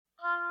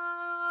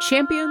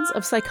Champions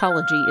of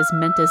Psychology is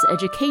meant as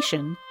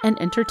education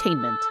and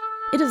entertainment.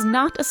 It is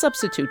not a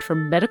substitute for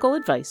medical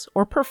advice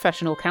or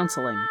professional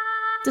counseling.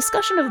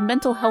 Discussion of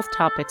mental health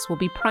topics will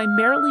be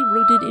primarily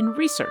rooted in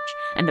research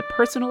and the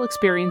personal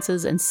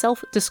experiences and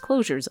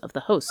self-disclosures of the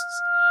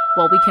hosts.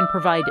 While we can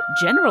provide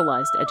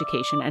generalized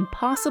education and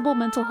possible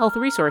mental health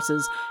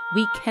resources,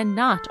 we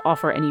cannot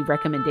offer any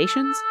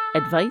recommendations,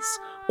 advice,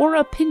 or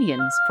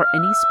opinions for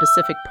any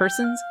specific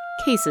persons,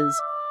 cases,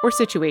 or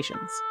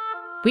situations.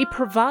 We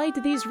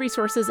provide these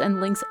resources and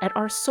links at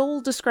our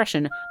sole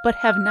discretion, but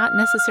have not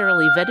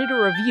necessarily vetted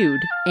or reviewed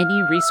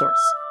any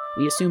resource.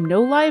 We assume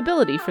no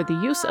liability for the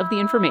use of the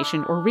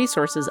information or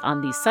resources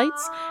on these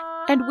sites,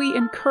 and we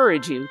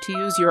encourage you to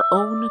use your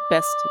own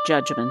best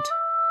judgment.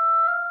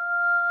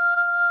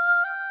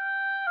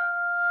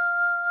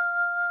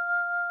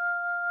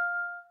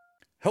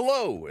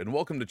 Hello, and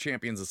welcome to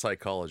Champions of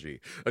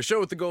Psychology, a show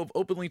with the goal of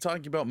openly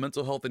talking about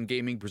mental health and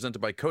gaming presented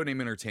by Codename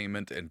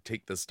Entertainment and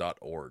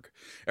TakeThis.org.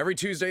 Every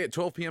Tuesday at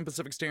 12 p.m.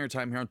 Pacific Standard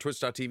Time here on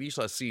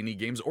twitch.tv/CNE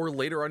Games, or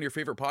later on your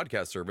favorite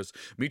podcast service,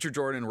 Mitra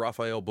Jordan and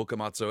Rafael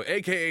Bocamatzo,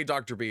 aka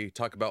Dr. B,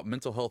 talk about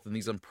mental health in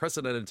these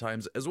unprecedented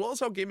times, as well as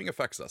how gaming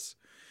affects us.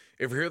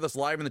 If you're here with us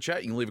live in the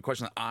chat, you can leave a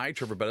question that I,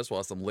 Trevor Bettis, will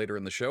ask them later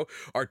in the show.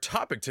 Our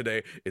topic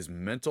today is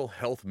mental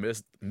health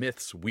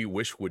myths we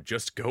wish would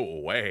just go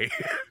away.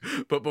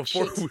 But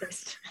before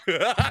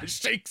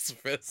Shake's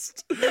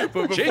fist. But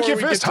before Shake your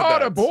fist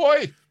harder,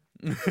 boy!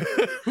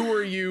 Who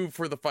are you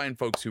for the fine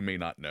folks who may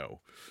not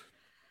know?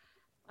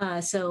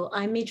 So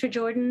I'm Mitra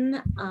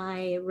Jordan.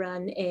 I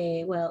am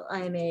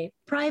a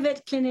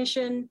private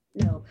clinician.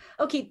 No.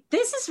 Okay,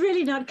 this is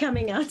really not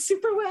coming out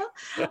super well.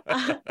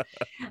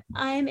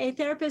 I'm a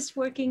therapist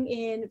working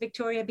in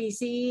Victoria,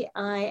 BC.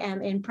 I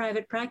am in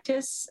private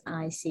practice.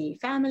 I see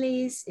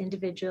families,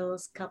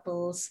 individuals,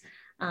 couples,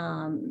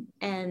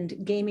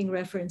 and gaming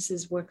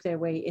references work their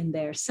way in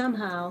there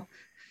somehow.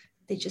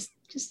 They just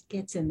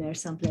gets in there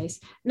someplace.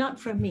 Not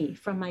from me,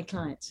 from my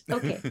clients.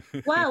 Okay.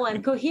 Wow,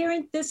 I'm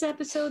coherent this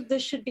episode.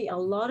 This should be a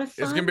lot of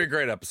fun. It's going to be a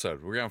great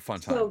episode. We're going to have a fun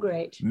time. So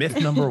great.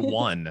 Myth number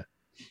 1,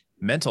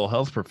 mental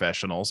health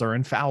professionals are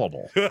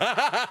infallible.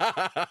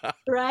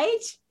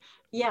 Right?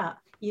 Yeah,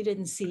 you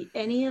didn't see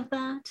any of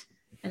that.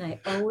 And I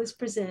always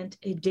present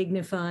a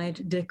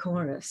dignified,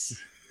 decorous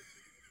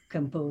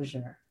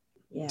composure.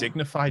 Yeah.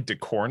 Dignified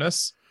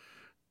decorous?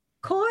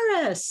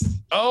 Chorus.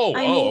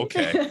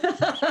 Okay.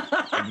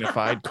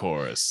 Dignified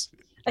chorus.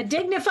 A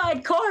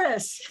dignified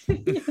chorus.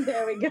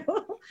 There we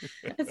go.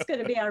 That's going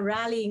to be our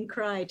rallying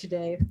cry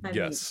today.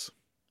 Yes.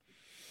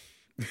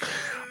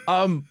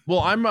 Well,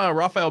 I'm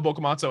Rafael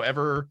Bocamatzo.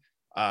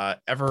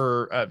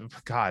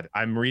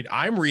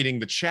 I'm reading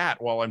the chat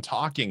while I'm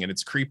talking, and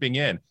it's creeping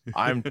in.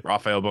 I'm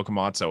Rafael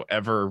Bocamatzo,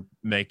 ever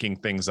making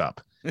things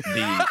up.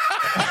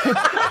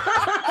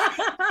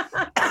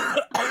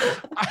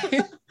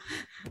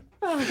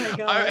 Oh my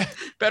God.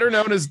 Better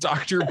known as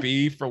Dr.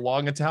 B for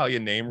long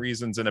Italian name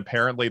reasons, and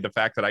apparently the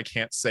fact that I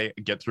can't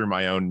get through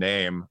my own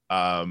name.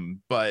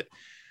 But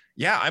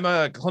yeah, I'm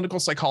a clinical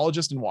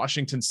psychologist in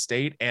Washington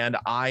State, and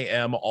I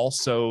am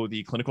also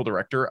the clinical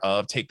director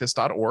of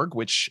TakeThis.org,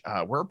 which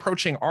we're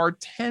approaching our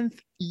 10th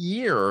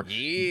year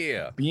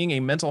being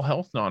a mental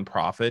health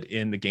nonprofit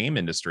in the game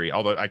industry.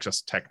 Although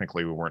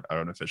technically we weren't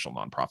an official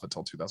nonprofit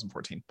till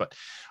 2014, but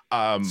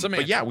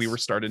yeah, we were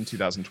started in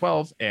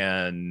 2012,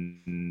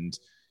 and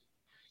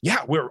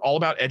yeah, we're all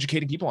about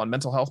educating people on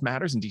mental health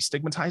matters and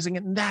destigmatizing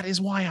it. And that is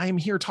why I am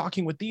here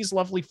talking with these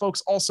lovely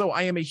folks. Also,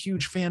 I am a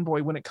huge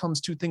fanboy when it comes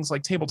to things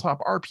like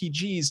tabletop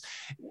RPGs,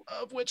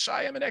 of which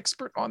I am an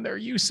expert on their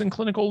use in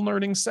clinical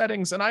learning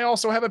settings. And I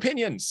also have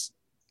opinions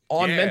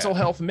on mental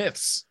health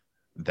myths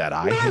that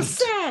I hate.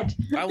 Said.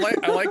 I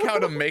like how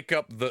to make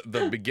up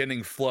the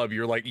beginning flub.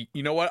 You're like,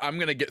 you know what? I'm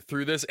gonna get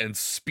through this and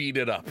speed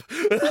it up.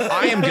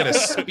 I am gonna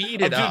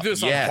speed it up.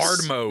 This on hard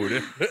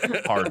mode.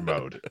 Hard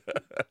mode.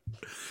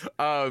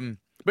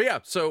 But yeah,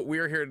 so we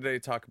are here today to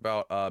talk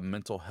about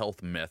mental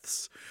health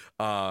myths,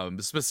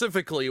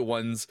 specifically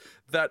ones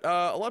that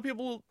a lot of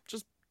people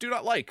just do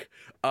not like.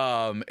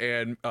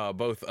 And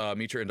both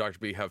Mitra and Dr.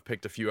 B have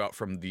picked a few out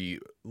from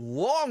the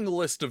long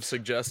list of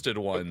suggested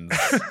ones.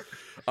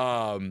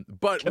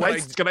 But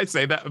can I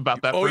say that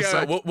about that? Oh for a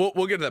yeah, sec?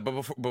 we'll get to that.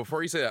 But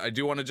before you say that, I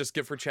do want to just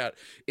give for chat,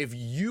 if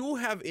you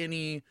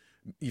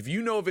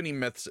know of any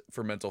myths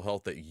for mental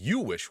health that you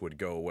wish would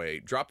go away,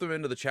 drop them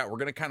into the chat. We're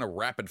going to kind of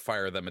rapid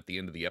fire them at the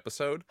end of the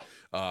episode.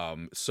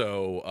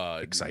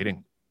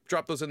 Exciting.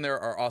 Drop those in there.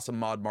 Our awesome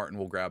mod Martin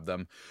will grab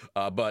them.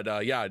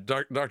 Yeah,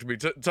 Dr. B,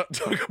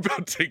 talk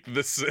about Take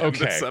This in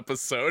this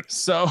episode.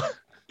 So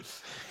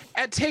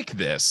at Take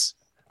This,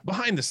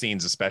 behind the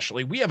scenes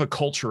especially, we have a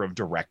culture of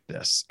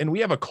directness, and we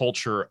have a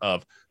culture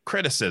of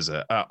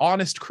criticism,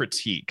 honest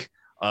critique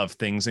of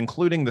things,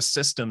 including the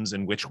systems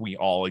in which we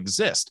all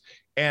exist.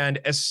 And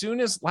as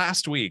soon as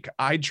last week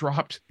I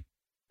dropped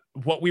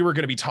what we were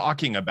going to be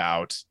talking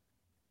about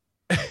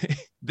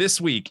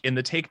this week in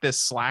the Take This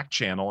Slack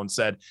channel and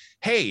said,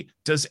 hey,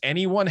 does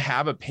anyone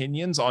have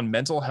opinions on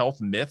mental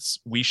health myths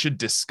we should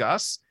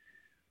discuss?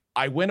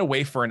 I went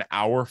away for an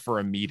hour for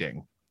a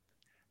meeting.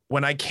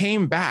 When I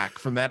came back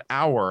from that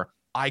hour,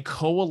 I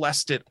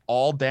coalesced it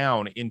all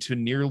down into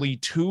nearly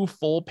 2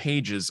 full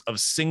pages of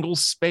single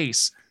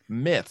space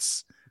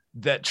myths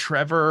that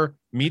Trevor,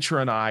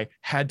 Mitra, and I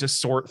had to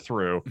sort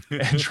through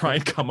and try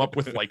and come up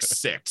with like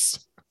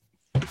 6.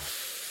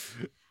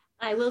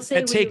 I will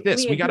say, Take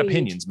this. We got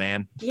opinions,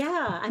 man.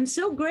 Yeah, I'm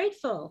so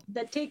grateful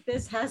that Take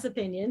This has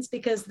opinions,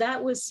 because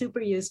that was super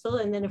useful.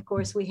 And then, of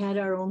course, we had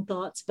our own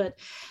thoughts.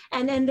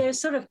 And then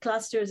there's sort of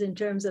clusters in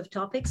terms of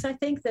topics, I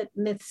think, that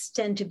myths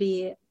tend to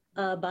be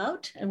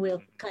about. And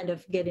we'll kind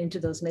of get into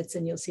those myths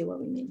and you'll see what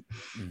we mean.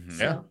 Mm-hmm.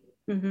 So,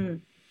 Yeah.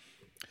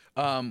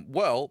 Mm-hmm.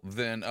 Well,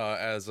 then,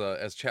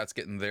 as chat's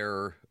getting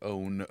their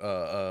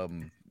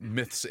own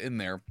myths in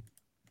there,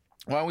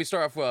 why don't we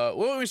start off?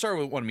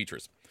 With one of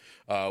Mitra's,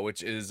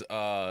 which is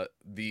the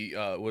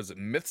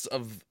myths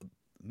of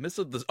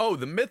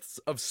the myths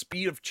of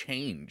speed of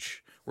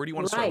change. Where do you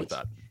want to start with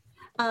that?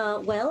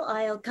 Well,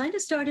 I'll kind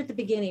of start at the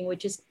beginning,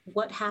 which is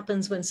what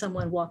happens when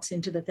someone walks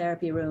into the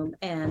therapy room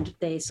and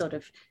they sort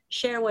of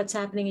share what's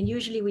happening. And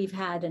usually we've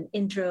had an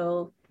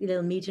intro,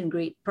 little meet and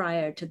greet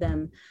prior to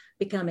them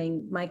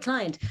becoming my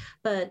client.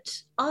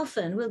 But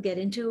often we'll get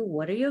into,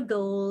 what are your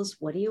goals?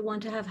 What do you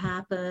want to have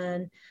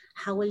happen?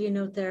 How will you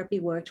know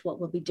therapy worked? What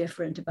will be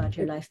different about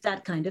your life?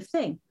 That kind of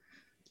thing.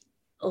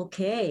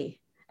 Okay.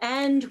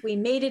 And we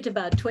made it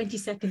about 20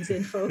 seconds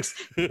in, folks.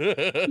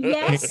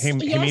 Yes, hey,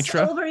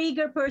 Mitra?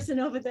 overeager person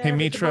over there. Hey, with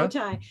Mitra? the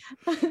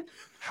bow tie.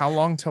 How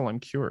long till I'm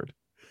cured?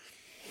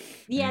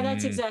 Yeah,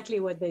 that's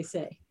exactly what they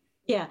say.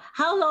 Yeah.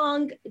 How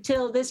long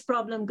till this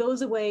problem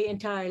goes away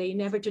entirely,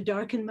 never to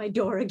darken my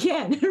door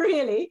again,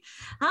 really?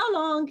 How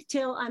long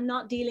till I'm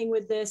not dealing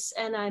with this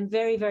and I'm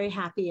very, very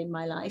happy in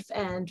my life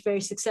and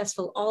very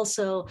successful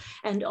also,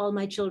 and all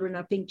my children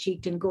are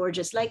pink-cheeked and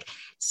gorgeous? Like,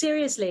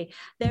 seriously,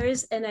 there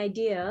is an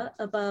idea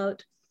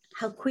about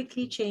how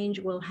quickly change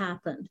will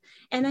happen.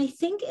 And I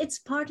think it's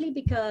partly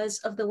because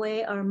of the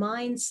way our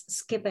minds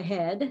skip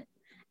ahead,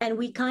 and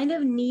we kind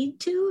of need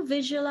to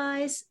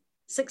visualize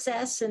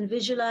success and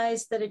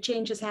visualize that a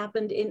change has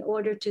happened in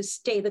order to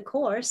stay the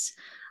course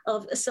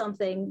of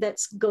something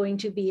that's going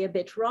to be a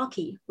bit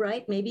rocky,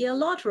 right? Maybe a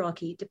lot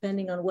rocky,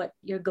 depending on what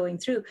you're going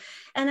through.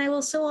 And I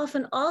will so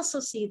often also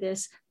see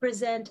this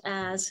present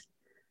as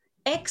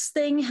X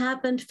thing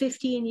happened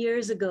 15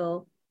 years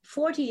ago,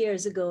 40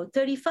 years ago,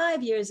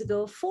 35 years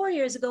ago, 4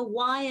 years ago.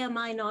 Why am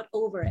I not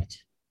over it?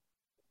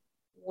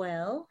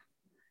 Well,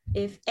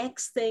 if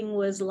X thing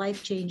was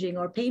life-changing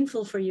or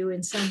painful for you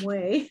in some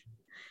way,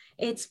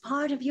 it's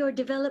part of your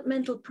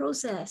developmental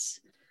process,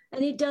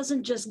 and it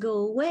doesn't just go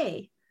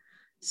away.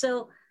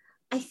 So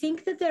I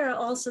think that there are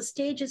also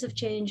stages of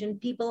change, and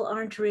people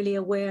aren't really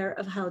aware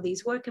of how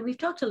these work. And we've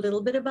talked a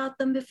little bit about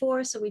them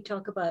before. So we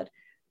talk about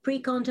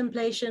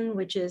pre-contemplation,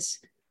 which is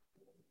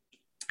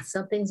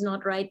something's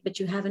not right, but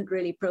you haven't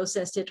really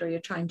processed it, or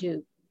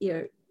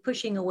you're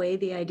pushing away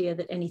the idea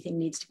that anything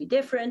needs to be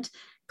different.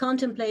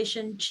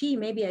 Contemplation, gee,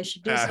 maybe I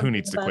should do something. Who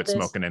needs to quit this.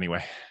 smoking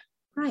anyway?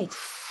 Right.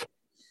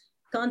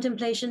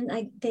 Contemplation,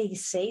 they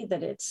say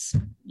that it's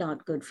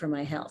not good for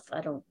my health.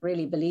 I don't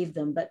really believe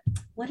them, but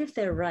what if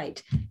they're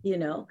right,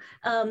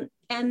 And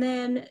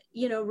then,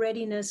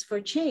 readiness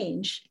for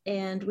change.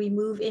 And we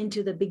move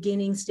into the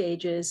beginning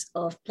stages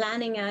of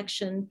planning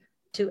action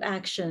to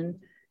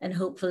action, and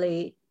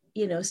hopefully,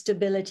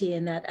 stability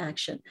in that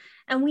action.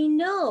 And we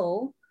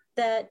know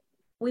that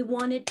we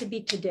want it to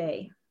be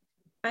today.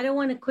 I don't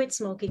want to quit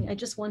smoking. I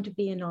just want to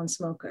be a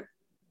non-smoker,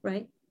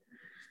 right?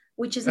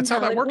 Which isn't That's how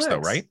that works, though,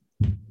 right?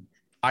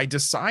 I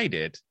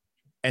decided,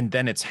 and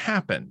then it's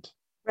happened.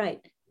 Right.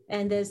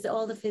 And there's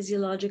all the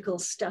physiological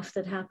stuff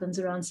that happens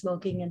around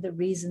smoking, and the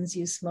reasons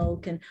you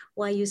smoke, and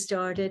why you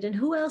started, and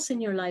who else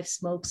in your life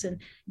smokes,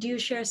 and do you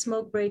share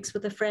smoke breaks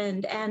with a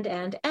friend, and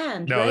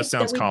no, right? this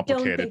sounds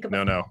complicated.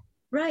 No.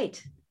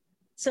 Right.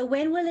 So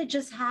when will it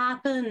just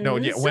happen? No,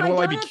 yeah, when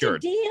will I be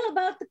cured? To deal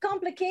about the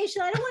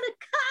complication. I don't want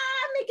to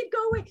make it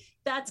go away.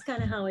 That's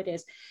kind of how it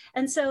is.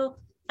 And so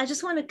I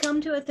just want to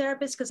come to a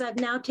therapist because I've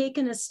now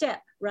taken a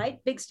step, right?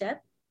 Big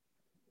step.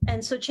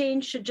 And so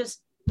change should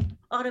just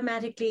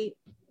automatically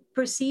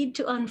proceed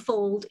to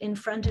unfold in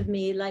front of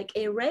me like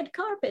a red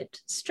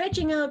carpet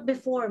stretching out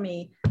before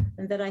me,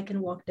 and that I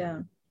can walk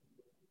down.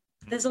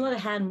 There's a lot of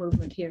hand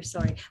movement here,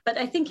 sorry, but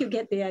I think you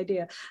get the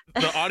idea.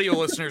 The audio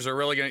listeners are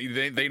really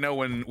gonna, they know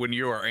when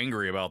you are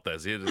angry about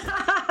this.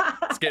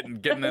 It's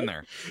getting in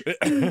there.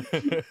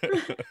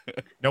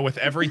 No, with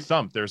every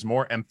thump, there's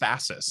more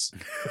emphasis.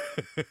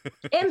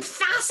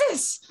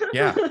 Emphasis.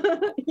 Yeah.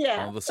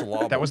 Yeah. Oh, the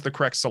syllable. That was the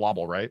correct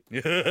syllable, right?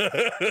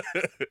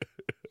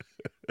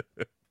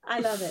 I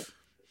love it.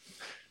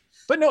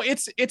 But no,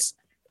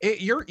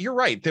 you're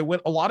right that when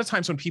a lot of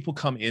times when people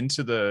come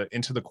into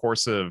the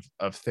course of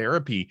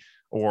therapy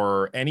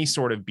or any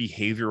sort of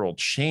behavioral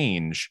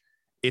change,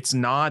 it's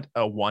not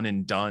a one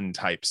and done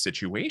type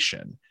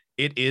situation.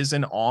 It is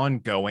an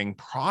ongoing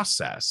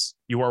process.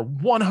 You are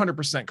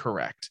 100%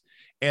 correct.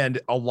 And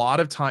a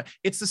lot of time,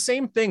 it's the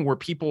same thing where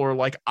people are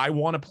like, I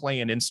want to play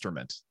an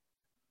instrument,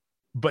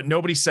 but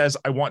nobody says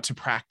I want to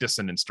practice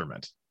an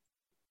instrument.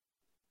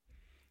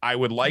 I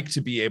would like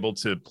to be able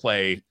to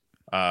play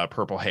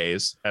Purple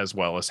Haze as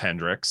well as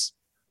Hendrix.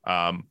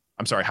 I'm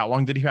sorry, how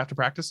long did you have to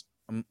practice?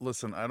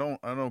 Listen, I don't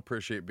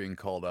appreciate being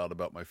called out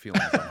about my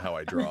feelings on how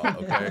I draw.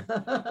 Okay,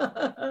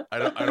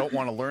 I don't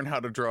want to learn how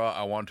to draw.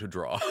 I want to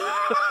draw.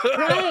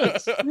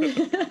 Right.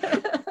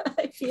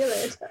 I feel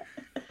it.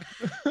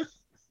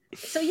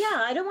 So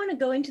yeah, I don't want to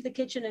go into the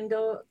kitchen and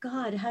go,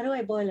 God, how do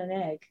I boil an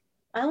egg?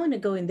 I want to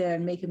go in there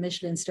and make a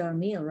Michelin star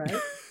meal, right?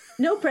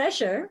 No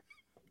pressure.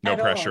 No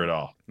pressure at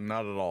all.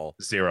 Not at all.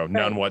 Zero.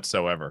 None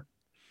whatsoever.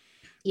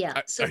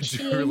 Yeah. So I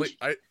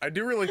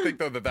do really think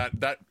though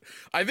that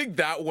I think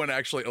that one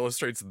actually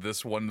illustrates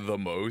this one the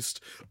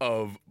most,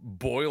 of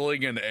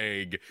boiling an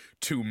egg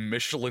to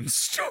Michelin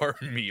star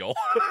meal.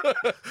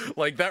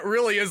 Like that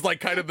really is like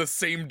kind of the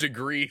same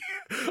degree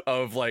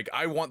of like,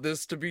 I want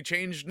this to be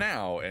changed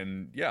now.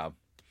 And yeah.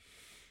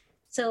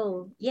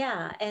 So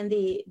yeah, and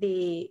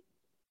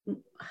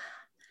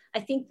I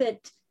think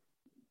that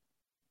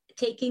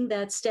taking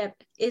that step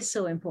is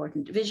so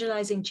important.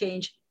 Visualizing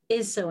change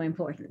is so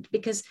important,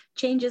 because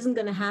change isn't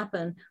going to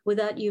happen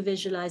without you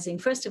visualizing,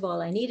 first of all,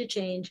 I need a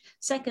change.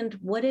 Second,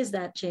 what is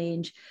that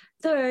change?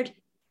 Third,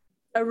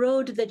 a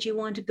road that you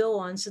want to go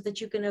on so that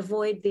you can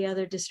avoid the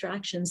other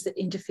distractions that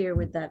interfere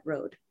with that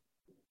road.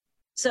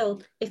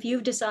 So if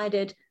you've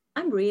decided,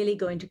 I'm really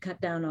going to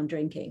cut down on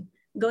drinking,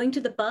 going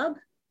to the pub,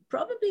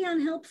 probably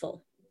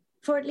unhelpful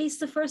for at least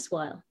the first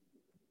while.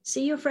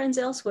 See your friends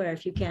elsewhere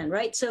if you can,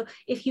 right? So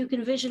if you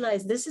can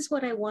visualize, this is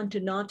what I want to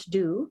not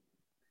do,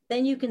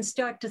 then you can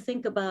start to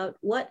think about,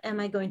 what am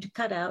I going to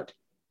cut out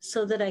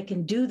so that I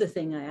can do the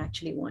thing I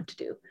actually want to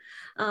do?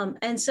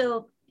 And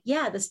so,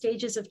 yeah, the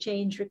stages of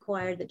change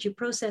require that you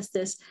process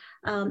this.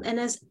 And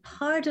as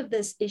part of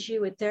this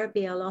issue with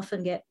therapy, I'll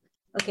often get,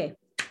 okay,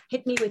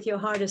 hit me with your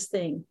hardest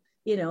thing,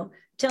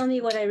 tell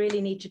me what I really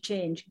need to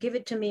change, give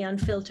it to me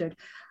unfiltered.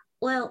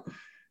 Well,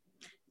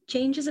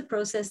 change is a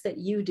process that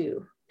you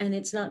do. And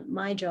it's not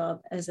my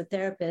job as a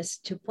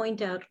therapist to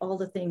point out all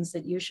the things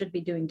that you should be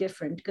doing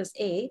different, because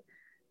A,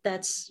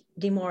 that's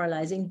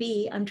demoralizing.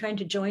 B, I'm trying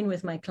to join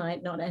with my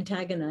client, not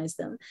antagonize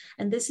them.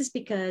 And this is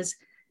because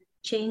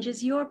change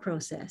is your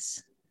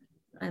process.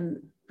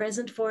 I'm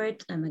present for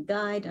it. I'm a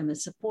guide. I'm a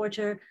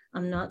supporter.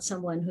 I'm not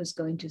someone who's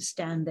going to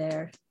stand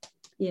there,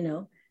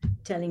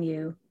 telling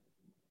you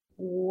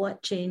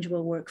what change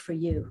will work for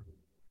you.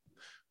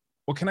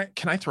 Well,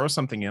 can I throw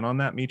something in on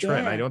that, Mitra? Yeah.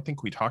 And I don't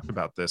think we talked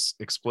about this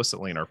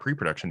explicitly in our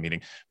pre-production meeting,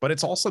 but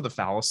it's also the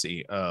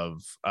fallacy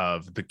of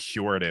the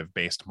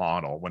curative-based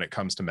model when it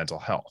comes to mental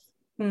health.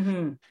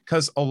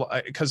 Because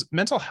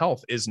mental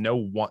health is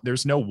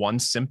there's no one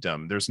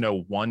symptom, there's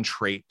no one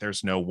trait,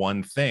 there's no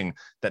one thing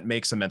that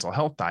makes a mental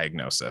health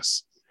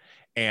diagnosis.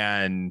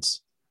 And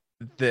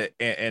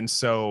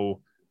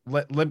so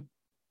let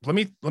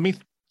me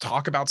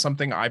talk about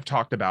something I've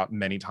talked about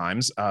many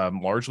times,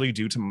 largely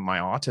due to my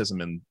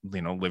autism and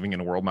living in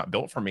a world not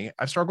built for me.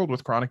 I've struggled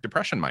with chronic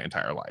depression my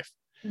entire life.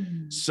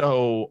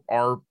 So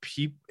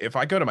if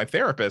I go to my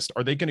therapist,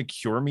 are they going to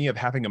cure me of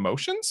having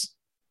emotions?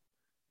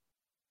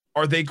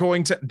 Are they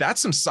going to? That's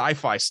some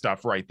sci-fi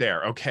stuff right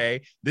there.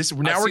 Okay,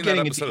 now we're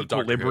getting into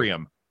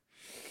equilibrium.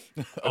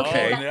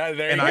 Okay,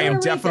 and I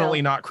am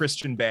definitely not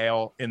Christian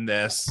Bale in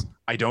this.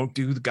 I don't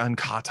do the gun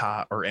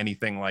kata or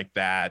anything like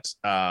that.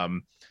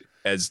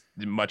 As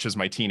much as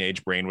my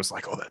teenage brain was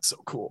like, oh, that's so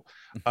cool.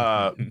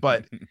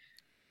 But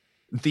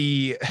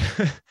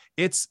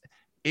it's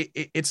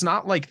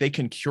not like they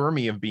can cure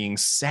me of being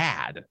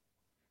sad.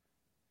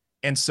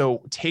 And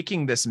so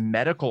taking this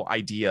medical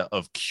idea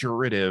of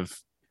curative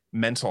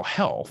mental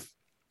health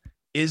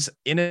is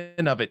in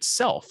and of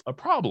itself a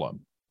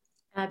problem.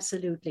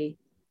 Absolutely.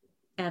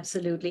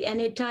 Absolutely. And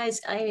it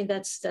ties,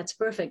 that's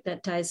perfect.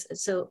 That ties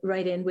so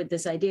right in with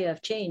this idea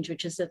of change,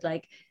 which is that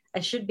like, I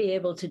should be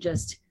able to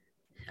just,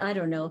 I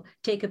don't know,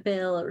 take a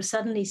pill or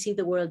suddenly see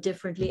the world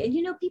differently.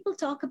 And, people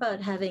talk about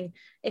having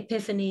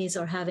epiphanies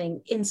or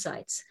having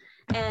insights.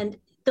 And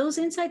those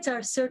insights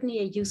are certainly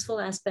a useful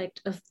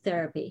aspect of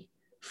therapy,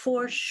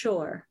 for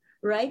sure,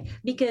 right?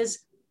 Because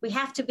we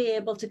have to be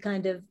able to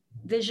kind of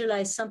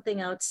visualize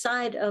something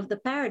outside of the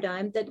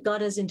paradigm that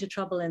got us into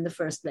trouble in the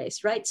first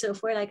place, right? So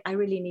if we're like, I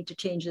really need to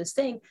change this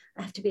thing,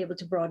 I have to be able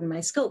to broaden my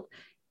scope.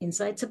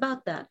 Insight's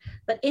about that.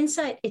 But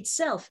insight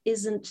itself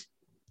isn't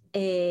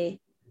a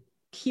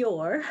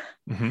cure.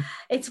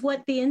 It's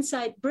what the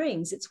insight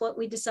brings. It's what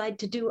we decide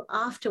to do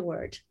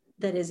afterward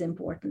that is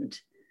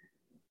important.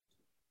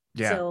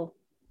 Yeah. So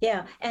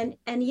yeah, and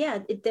yeah,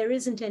 there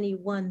isn't any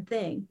one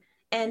thing,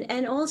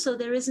 and also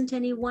there isn't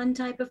any one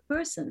type of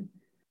person.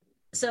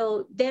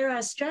 So there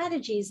are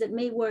strategies that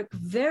may work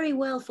very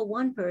well for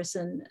one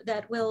person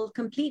that will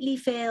completely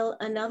fail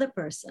another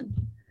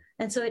person.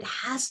 And so it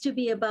has to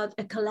be about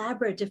a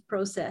collaborative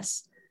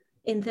process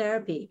in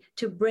therapy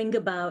to bring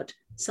about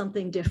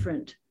something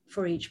different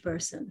for each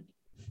person.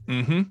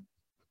 Yeah.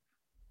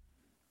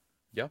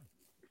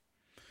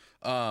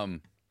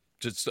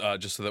 Just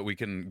so that we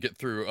can get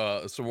through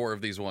some more of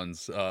these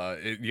ones.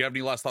 Do you have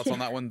any last thoughts on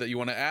that one that you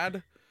want to add?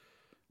 I'm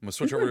gonna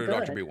switch over to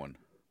Dr. B1.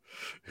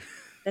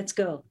 Let's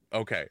go.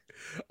 Okay.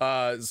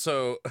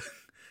 So,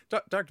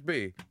 Dr. B,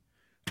 you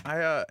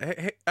know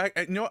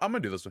what? I'm gonna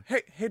do this one.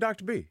 Hey,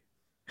 Dr. B.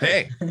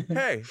 Hey,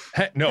 Hey.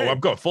 no, Hey. I'm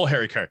going full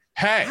Harry Carey.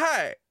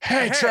 Hey,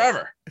 Hey.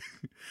 Trevor.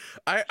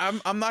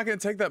 I'm not gonna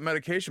take that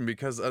medication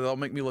because that'll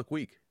make me look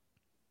weak.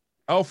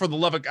 Oh, for the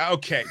love of God.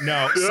 Okay,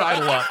 no,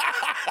 sidle up.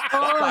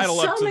 Sidle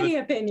Oh, up so to many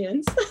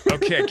opinions.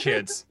 Okay,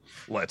 kids,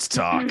 let's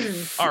talk.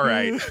 All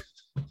right.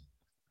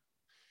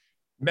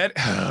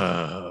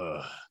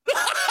 The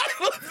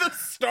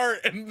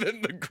start and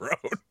then the groan.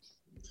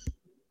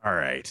 All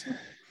right.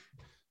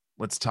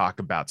 Let's talk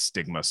about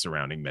stigma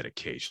surrounding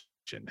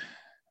medication.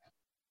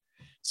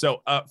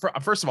 So,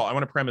 first of all, I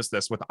want to premise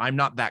this with I'm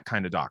not that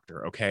kind of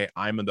doctor. Okay,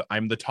 I'm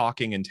the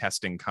talking and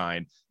testing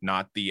kind,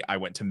 not the I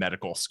went to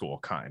medical school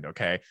kind.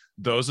 Okay,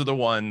 those are the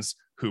ones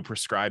who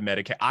prescribe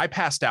medication. I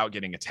passed out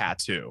getting a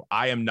tattoo.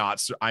 I'm not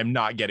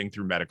getting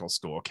through medical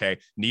school. Okay,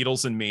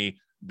 needles and me,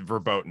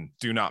 verboten,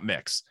 do not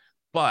mix.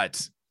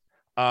 But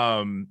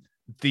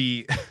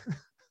the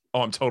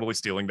oh, I'm totally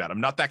stealing that.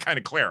 I'm not that kind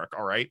of cleric.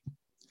 All right.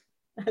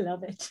 I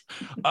love it.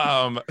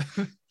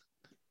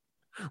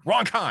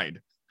 Wrong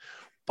kind.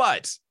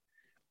 But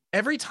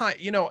every time,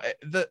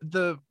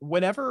 the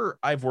whenever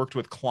I've worked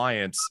with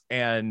clients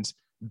and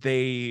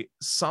they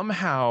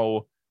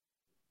somehow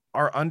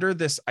are under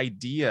this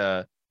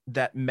idea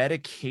that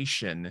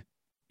medication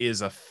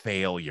is a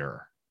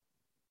failure,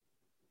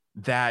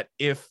 that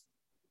if,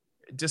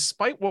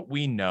 despite what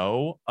we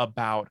know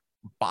about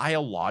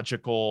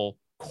biological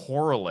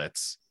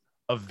correlates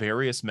of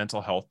various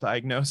mental health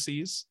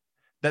diagnoses,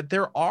 that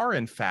there are,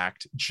 in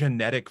fact,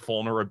 genetic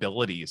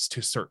vulnerabilities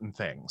to certain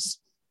things.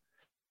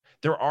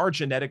 There are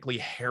genetically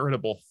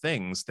heritable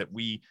things that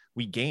we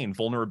gain,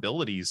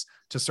 vulnerabilities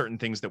to certain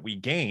things that we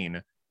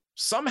gain.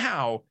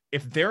 Somehow,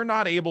 if they're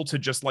not able to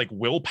just like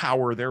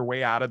willpower their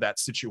way out of that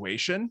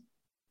situation,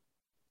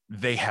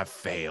 they have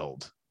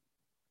failed.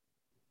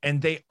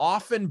 And they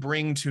often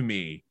bring to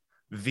me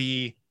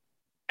the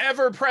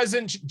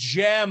ever-present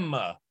gem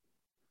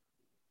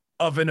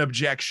of an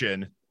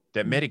objection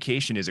that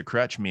medication is a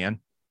crutch, man.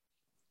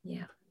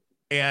 Yeah.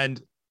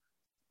 And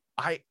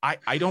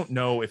I don't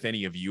know if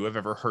any of you have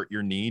ever hurt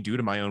your knee due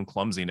to my own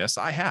clumsiness.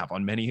 I have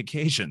on many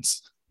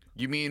occasions.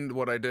 You mean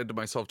what I did to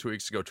myself 2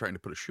 weeks ago trying to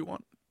put a shoe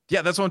on?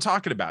 Yeah, that's what I'm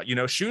talking about.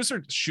 Shoes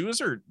are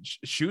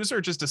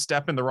just a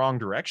step in the wrong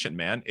direction,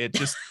 man. It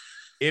just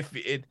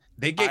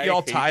they get you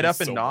all tied up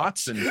in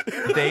knots and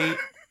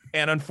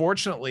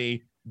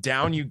unfortunately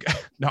down you go.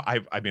 No,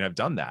 I've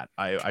done that.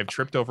 I've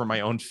tripped over my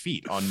own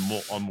feet on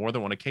more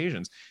than one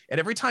occasions. And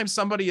every time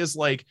somebody is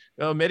like,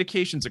 "Oh,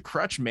 medication's a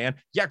crutch, man."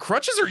 Yeah,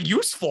 crutches are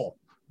useful.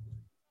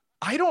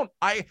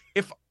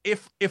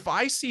 If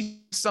I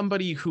see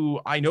somebody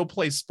who I know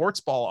plays sports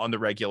ball on the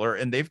regular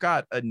and they've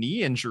got a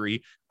knee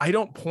injury, I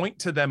don't point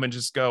to them and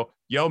just go,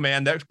 "Yo,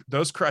 man,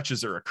 those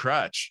crutches are a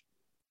crutch."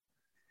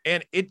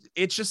 And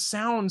it just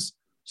sounds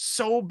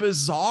so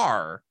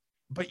bizarre.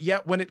 But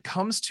yet when it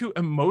comes to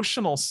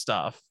emotional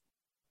stuff,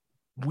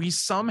 we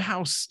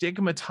somehow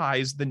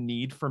stigmatize the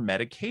need for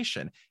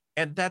medication.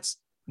 And that's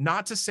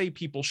not to say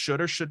people should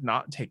or should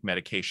not take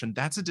medication.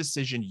 That's a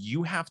decision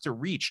you have to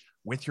reach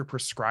with your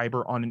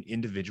prescriber on an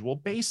individual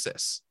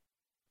basis.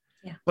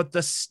 Yeah. But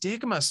the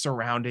stigma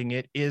surrounding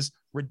it is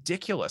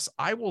ridiculous.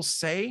 I will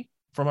say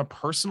from a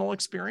personal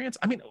experience,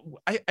 I mean,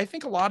 I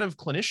think a lot of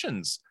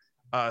clinicians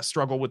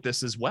struggle with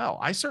this as well.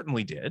 I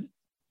certainly did.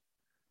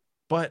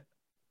 But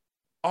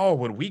oh,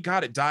 when we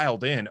got it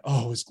dialed in,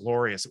 oh, it was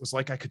glorious. It was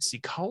like I could see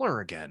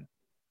color again.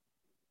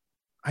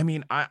 I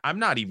mean, I'm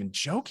not even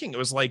joking. It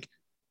was like,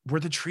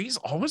 were the trees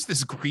always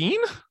this green?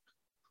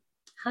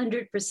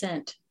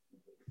 100%.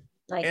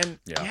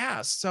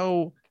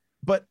 So,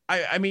 but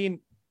I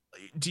mean,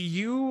 do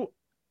you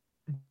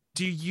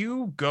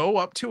go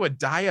up to a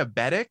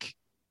diabetic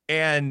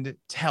and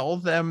tell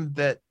them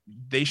that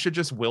they should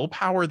just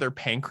willpower their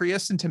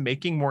pancreas into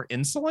making more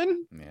insulin?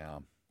 Yeah.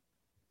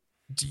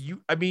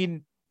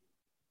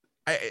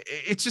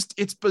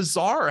 It's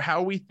bizarre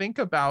how we think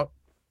about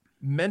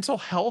mental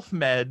health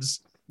meds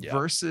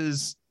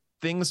versus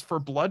things for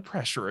blood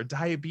pressure or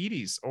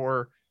diabetes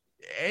or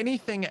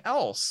anything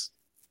else.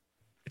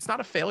 It's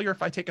not a failure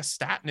if I take a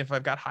statin if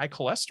I've got high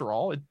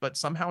cholesterol, but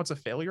somehow it's a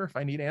failure if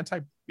I need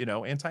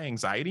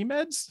anti-anxiety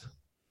meds.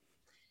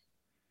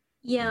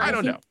 Yeah, I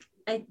don't know.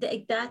 I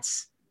think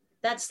that's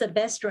the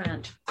best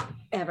rant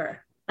ever.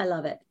 I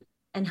love it.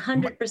 And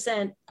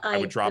 100%, I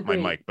would drop agree.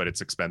 my mic, but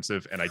it's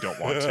expensive and I don't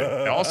want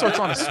to. And also, it's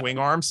on a swing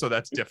arm, so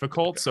that's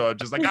difficult. So I'm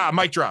just like,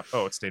 mic drop.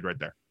 Oh, it stayed right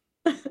there.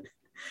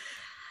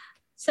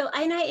 So,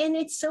 and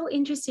it's so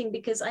interesting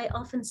because I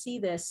often see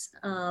this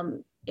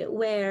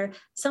where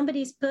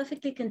somebody's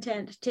perfectly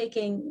content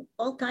taking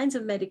all kinds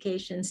of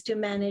medications to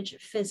manage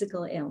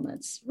physical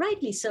ailments.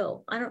 Rightly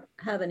so. I don't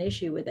have an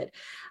issue with it.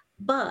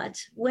 But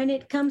when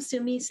it comes to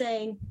me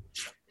saying,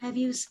 have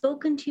you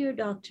spoken to your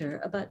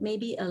doctor about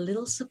maybe a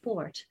little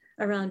support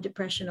around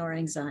depression or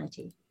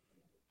anxiety?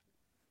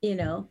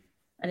 And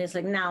it's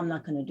like, no, I'm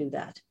not going to do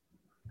that.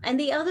 And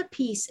the other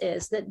piece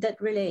is that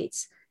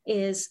relates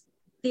is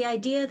the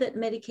idea that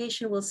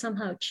medication will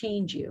somehow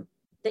change you,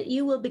 that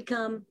you will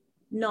become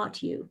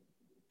not you.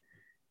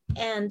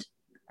 And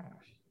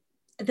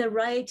the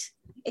right,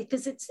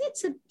 because it's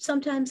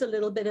sometimes a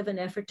little bit of an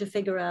effort to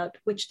figure out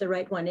which the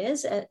right one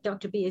is,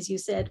 Dr. B, as you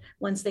said,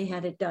 once they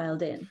had it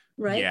dialed in,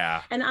 right?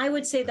 Yeah. And I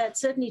would say that's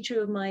certainly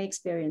true of my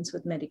experience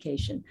with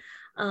medication.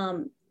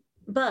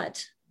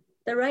 But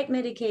the right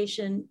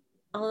medication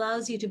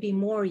allows you to be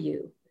more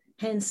you,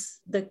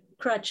 hence the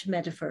crutch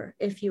metaphor,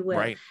 if you will.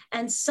 Right.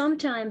 And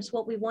sometimes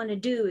what we want to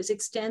do is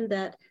extend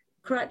that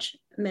crutch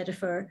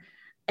metaphor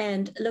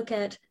and look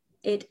at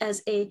it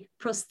as a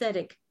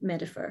prosthetic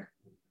metaphor.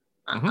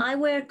 Mm-hmm. I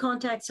wear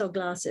contacts or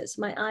glasses.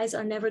 My eyes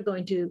are never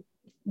going to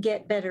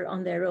get better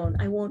on their own.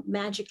 I won't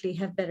magically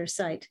have better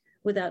sight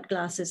without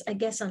glasses, I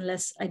guess,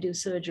 unless I do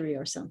surgery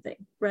or something,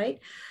 right?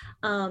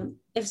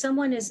 If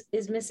someone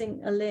is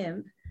missing a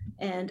limb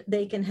and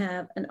they can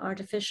have an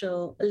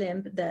artificial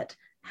limb that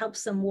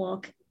helps them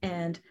walk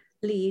and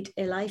lead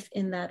a life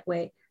in that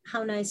way,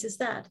 how nice is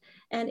that?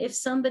 And if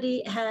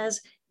somebody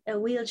has a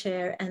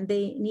wheelchair and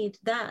they need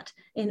that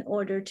in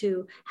order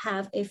to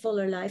have a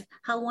fuller life,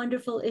 how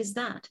wonderful is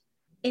that?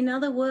 In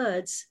other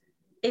words,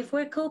 if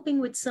we're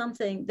coping with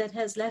something that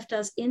has left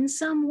us in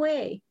some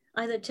way,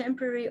 either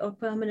temporary or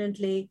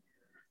permanently,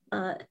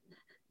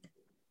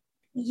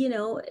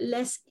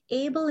 less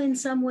able in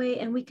some way,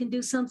 and we can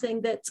do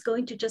something that's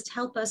going to just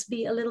help us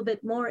be a little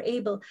bit more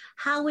able,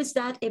 how is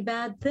that a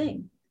bad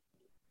thing?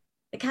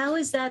 Like, how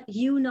is that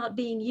you not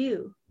being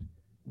you?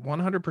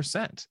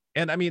 100%.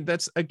 And I mean,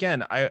 that's,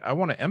 again, I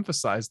want to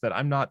emphasize that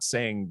I'm not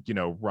saying,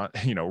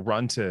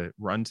 run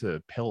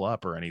to pill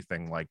up or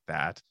anything like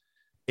that.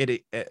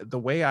 The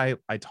way I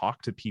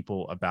talk to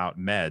people about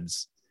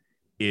meds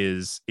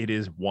is it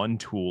is one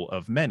tool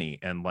of many.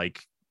 And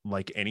like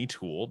any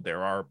tool,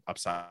 there are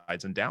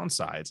upsides and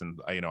downsides. And,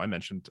 I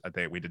mentioned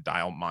that we did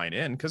dial mine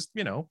in because,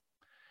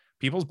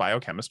 people's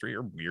biochemistry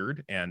are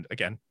weird. And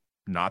again,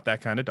 not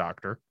that kind of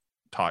doctor.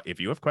 If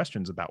you have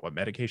questions about what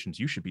medications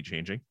you should be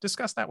changing,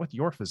 discuss that with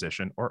your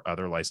physician or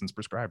other licensed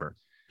prescriber.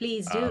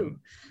 Please do.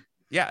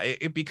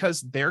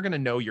 Because they're going to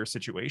know your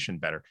situation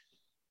better.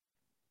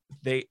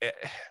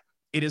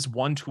 It is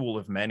one tool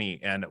of many.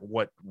 And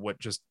what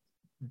just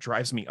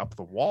drives me up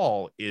the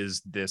wall is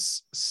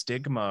this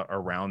stigma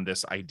around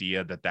this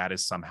idea that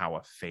is somehow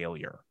a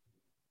failure,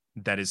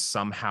 that is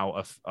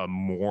somehow a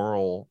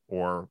moral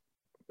or,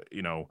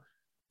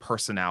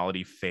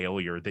 personality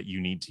failure that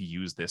you need to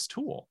use this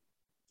tool.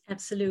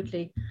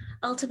 Absolutely.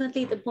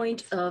 Ultimately, the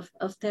point of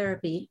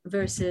therapy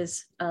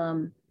versus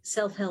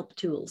self-help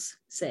tools,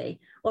 say,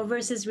 or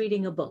versus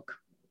reading a book,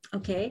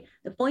 okay?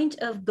 The point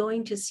of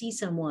going to see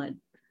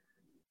someone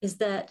is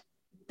that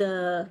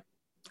I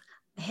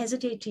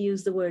hesitate to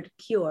use the word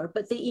cure,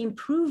 but the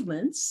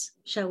improvements,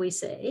 shall we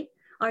say,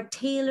 are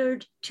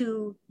tailored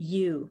to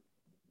you,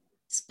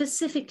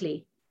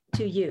 specifically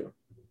to you.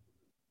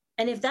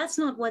 And if that's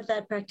not what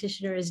that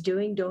practitioner is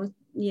doing,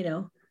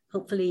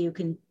 hopefully you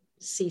can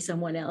see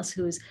someone else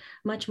who's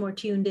much more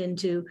tuned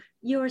into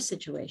your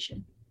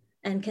situation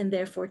and can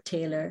therefore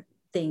tailor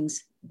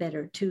things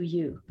better to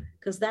you,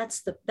 because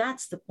that's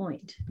the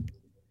point.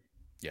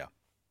 Yeah.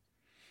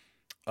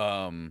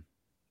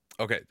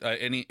 Okay.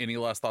 Any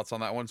last thoughts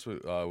on that one?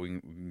 So we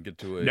can get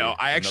to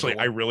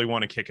I really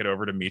want to kick it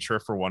over to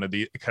Mitra for one of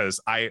these, because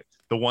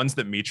the ones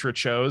that Mitra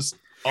chose.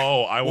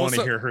 I want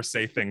to hear her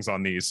say things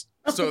on these.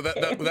 So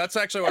that's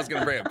actually what I was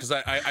going to bring up, because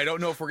I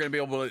don't know if we're going to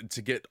be able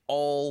to get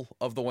all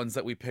of the ones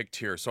that we picked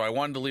here. So I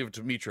wanted to leave it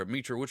to Mitra.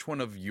 Mitra, which one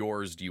of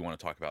yours do you want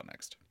to talk about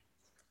next?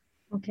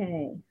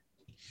 Okay.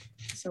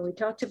 So we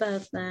talked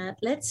about that.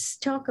 Let's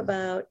talk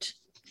about,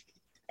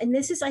 and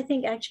this is, I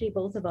think, actually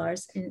both of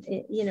ours.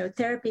 And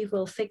therapy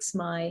will fix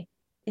my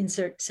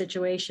insert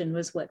situation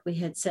was what we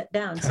had set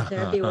down. So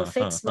therapy will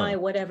fix my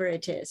whatever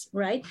it is,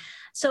 right?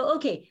 So,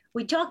 okay,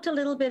 we talked a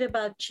little bit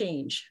about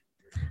change.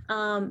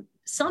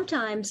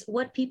 Sometimes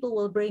what people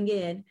will bring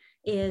in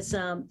is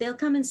they'll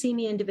come and see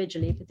me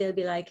individually, but they'll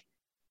be like,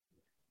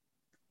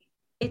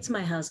 it's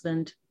my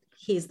husband,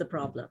 he's the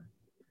problem.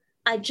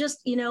 I've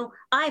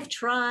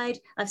tried,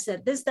 I've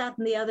said this, that,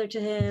 and the other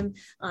to him.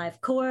 I've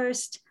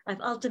coerced, I've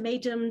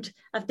ultimatumed,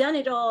 I've done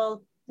it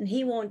all, and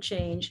he won't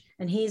change,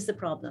 and he's the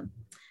problem.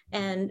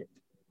 And,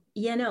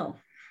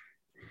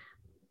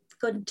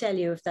 couldn't tell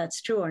you if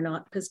that's true or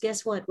not, because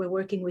guess what? We're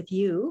working with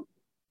you,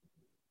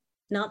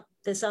 not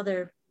this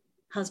other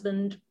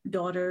husband,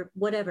 daughter,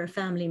 whatever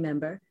family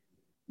member.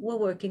 We're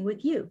working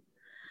with you.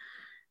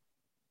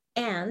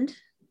 And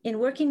in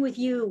working with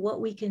you,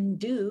 what we can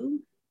do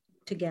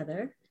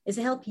together is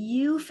help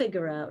you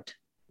figure out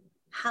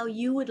how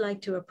you would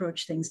like to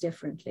approach things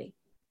differently.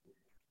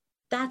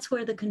 That's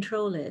where the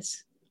control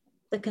is.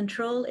 The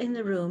control in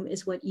the room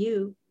is what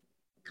you,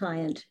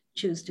 client,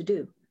 choose to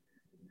do.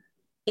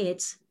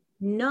 It's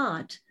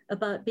not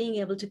about being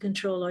able to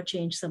control or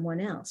change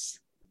someone else.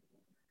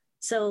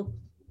 So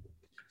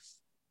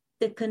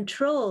the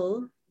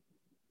control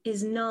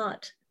is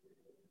not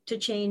to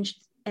change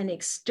an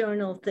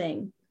external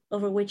thing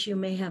over which you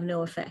may have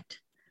no effect.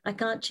 I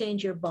can't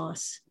change your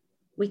boss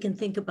We can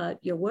think about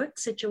your work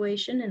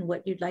situation and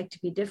what you'd like to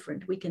be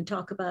different. We can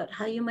talk about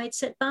how you might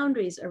set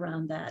boundaries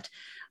around that.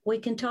 We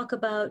can talk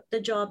about the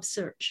job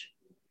search.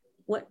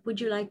 What would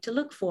you like to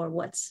look for?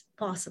 What's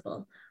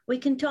possible? We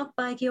can talk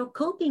about your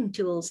coping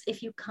tools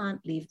if you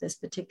can't leave this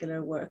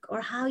particular work,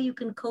 or how you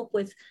can cope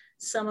with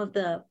some of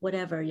the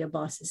whatever your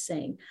boss is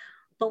saying.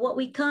 But what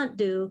we can't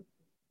do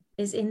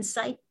is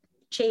incite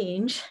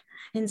change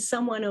in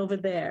someone over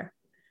there.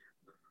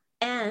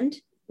 And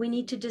we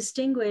need to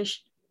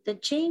distinguish the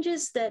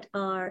changes that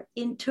are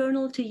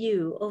internal to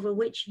you, over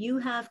which you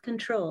have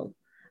control,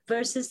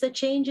 versus the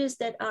changes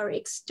that are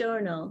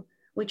external,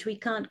 which we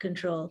can't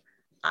control.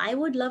 I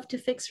would love to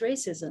fix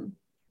racism.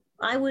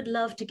 I would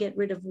love to get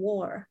rid of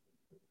war.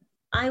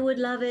 I would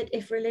love it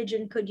if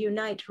religion could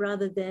unite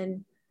rather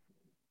than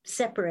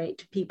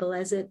separate people,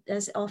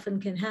 as often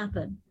can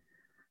happen.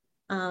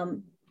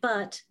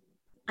 But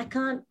I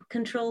can't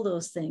control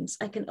those things.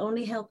 I can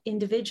only help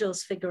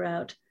individuals figure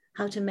out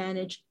how to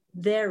manage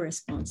their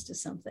response to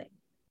something.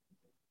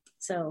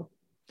 So,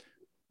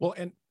 well,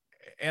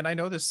 and I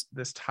know this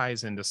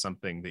ties into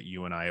something that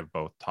you and I have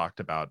both talked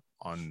about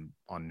on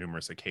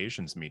numerous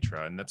occasions,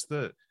 Mitra, and that's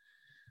the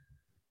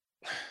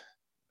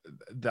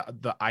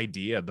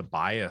idea, the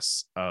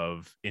bias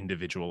of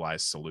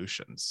individualized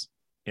solutions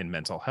in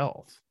mental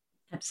health.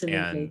 Absolutely.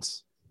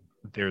 And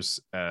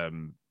there's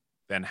and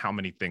how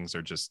many things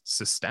are just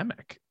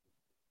systemic.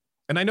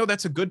 And I know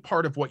that's a good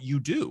part of what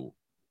you do.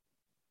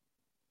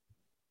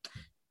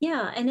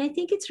 Yeah, and I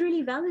think it's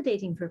really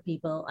validating for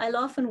people. I'll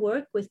often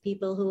work with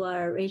people who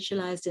are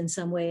racialized in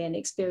some way and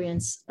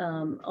experience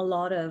a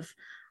lot of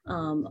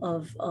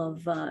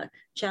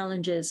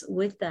challenges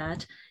with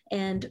that.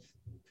 And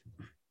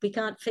we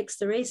can't fix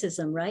the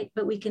racism, right?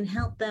 But we can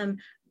help them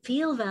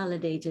feel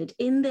validated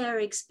in their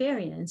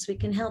experience. We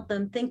can help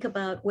them think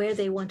about where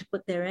they want to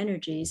put their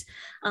energies.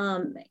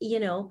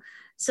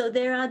 So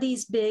there are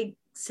these big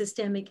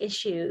systemic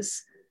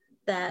issues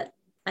that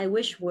I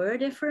wish were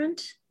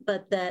different,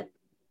 but that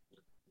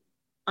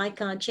I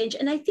can't change.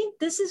 And I think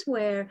this is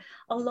where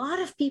a lot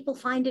of people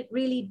find it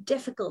really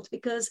difficult,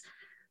 because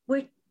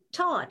we're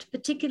taught,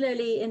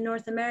 particularly in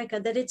North America,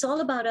 that it's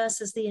all about us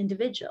as the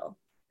individual,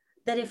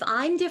 that if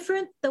I'm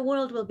different, the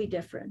world will be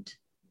different,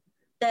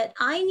 that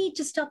I need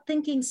to stop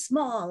thinking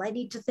small, I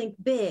need to think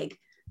big,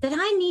 that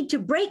I need to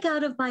break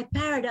out of my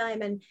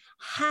paradigm and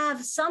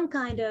have some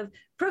kind of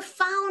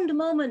profound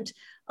moment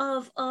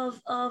of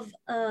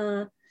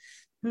you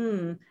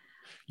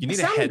need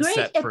some a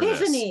headset great for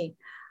epiphany.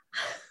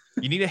 This.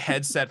 You need a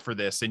headset for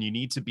this, and you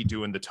need to be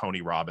doing the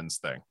Tony Robbins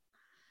thing.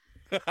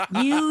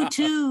 You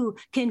too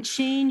can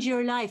change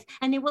your life,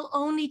 and it will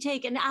only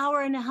take an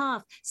hour and a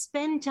half.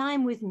 Spend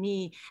time with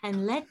me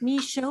and let me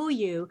show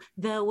you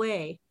the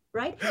way.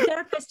 Right?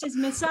 Therapist is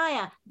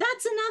Messiah.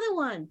 That's another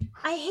one.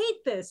 I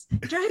hate this.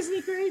 It drives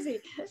me crazy.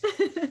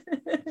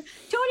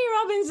 Tony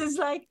Robbins is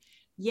like,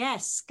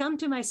 yes, come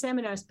to my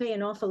seminars, pay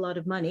an awful lot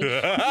of money.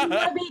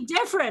 You'll be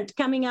different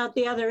coming out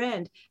the other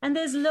end. And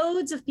there's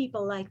loads of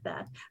people like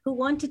that who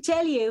want to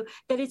tell you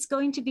that it's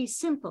going to be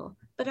simple,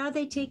 but are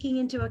they taking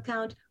into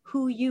account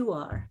who you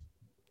are?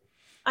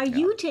 Are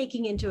you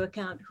taking into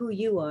account who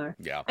you are?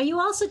 Yeah. Are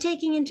you also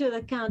taking into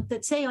account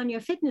that, say, on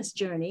your fitness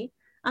journey,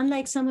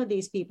 unlike some of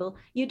these people,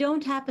 you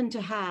don't happen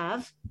to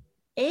have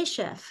a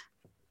chef,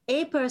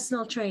 a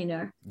personal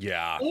trainer,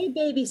 a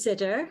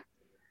babysitter,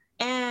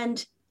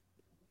 and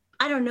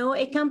I don't know,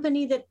 a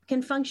company that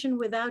can function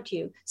without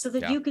you, so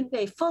that you can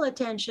pay full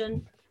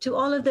attention to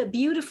all of the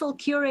beautiful,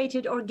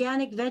 curated,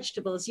 organic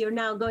vegetables you're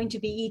now going to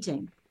be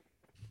eating,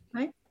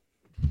 right?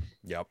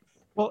 Yep.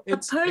 Well, a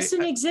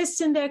person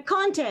exists in their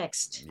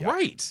context. Yep.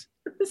 Right.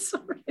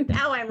 Sorry,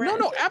 now I'm right.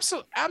 No,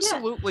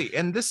 absolutely. Yeah.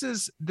 And this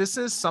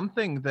is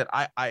something that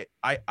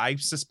I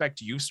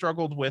suspect you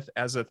struggled with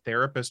as a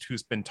therapist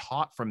who's been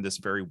taught from this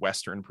very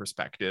Western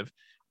perspective.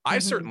 I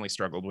certainly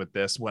struggled with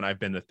this when I've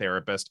been the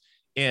therapist,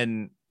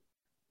 and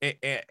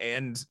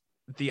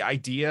the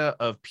idea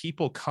of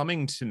people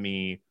coming to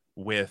me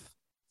with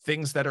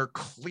things that are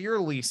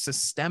clearly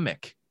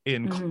systemic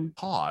in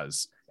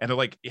cause, and they're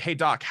like, "Hey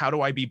doc, how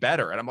do I be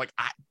better?" And I'm like,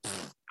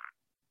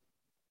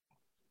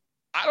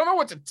 I don't know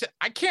what to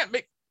I can't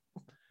make.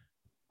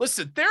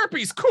 Listen,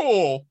 therapy's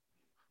cool,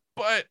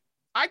 but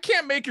I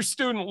can't make your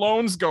student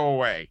loans go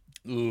away.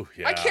 Ooh,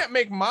 yeah. I can't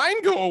make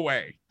mine go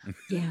away.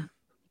 Yeah.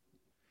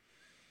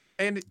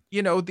 And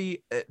you know,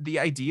 the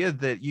idea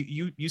that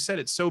you said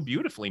it so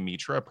beautifully,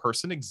 Mitra, a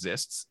person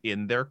exists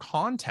in their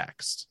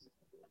context.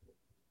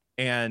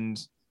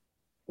 And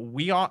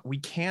we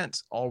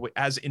can't always,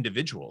 as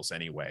individuals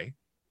anyway,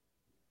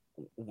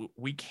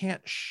 we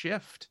can't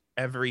shift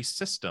every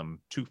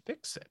system to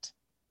fix it.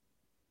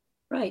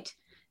 Right.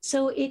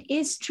 So it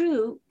is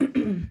true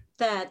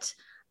that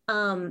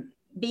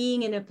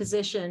being in a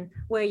position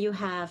where you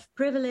have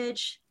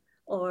privilege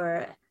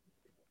or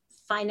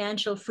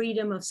financial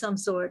freedom of some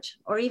sort,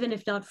 or even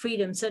if not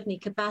freedom, certainly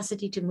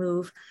capacity to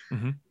move,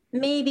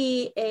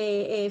 maybe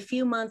a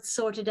few months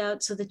sorted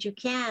out so that you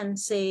can,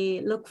 say,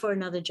 look for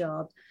another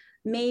job,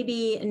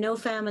 maybe no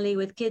family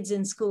with kids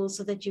in school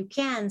so that you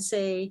can,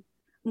 say,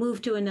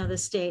 move to another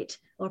state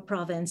or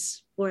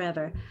province,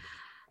 wherever.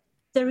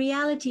 The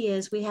reality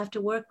is we have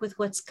to work with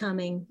what's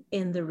coming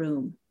in the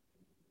room.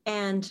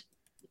 And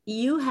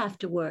you have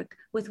to work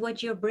with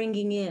what you're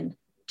bringing in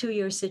to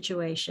your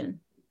situation.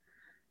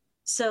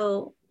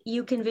 So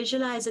you can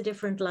visualize a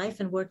different life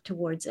and work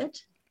towards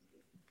it,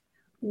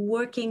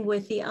 working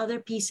with the other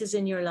pieces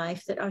in your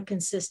life that are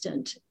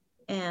consistent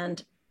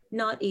and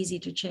not easy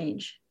to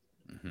change.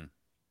 Mm-hmm.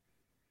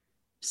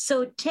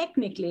 So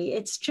technically,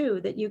 it's true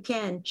that you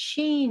can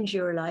change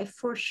your life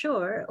for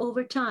sure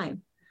over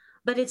time,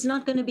 but it's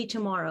not going to be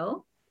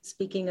tomorrow.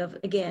 Speaking of,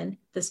 again,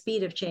 the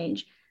speed of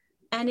change.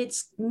 And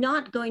it's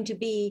not going to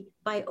be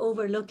by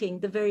overlooking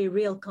the very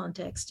real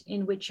context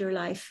in which your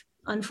life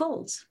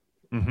unfolds.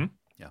 Mm-hmm.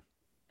 Yeah.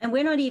 And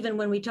we're not even,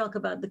 when we talk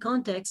about the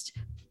context,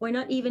 we're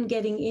not even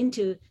getting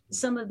into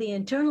some of the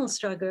internal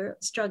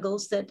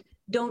struggles that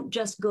don't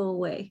just go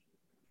away.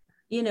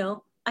 You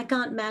know, I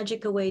can't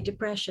magic away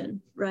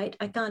depression, right?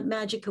 I can't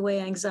magic away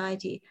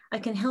anxiety. I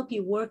can help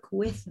you work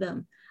with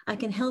them. I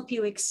can help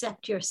you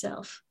accept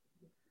yourself.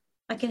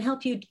 I can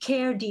help you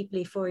care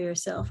deeply for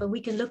yourself. And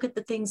we can look at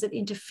the things that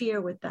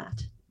interfere with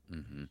that.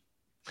 Mm-hmm.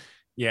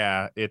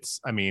 Yeah,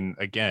 I mean,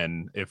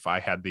 again, if I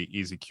had the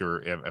easy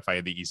cure, if I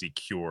had the easy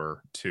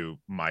cure to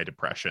my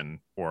depression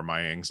or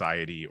my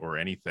anxiety or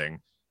anything,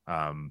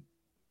 I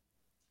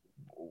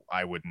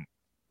wouldn't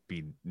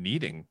be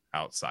needing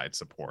outside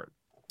support.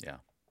 Yeah.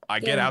 I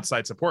get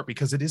outside support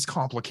because it is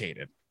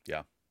complicated.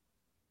 Yeah.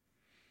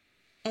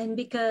 And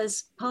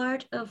because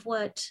part of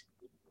what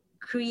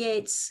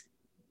creates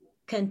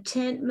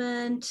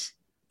contentment,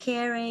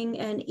 caring,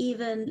 and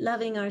even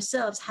loving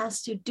ourselves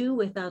has to do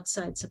with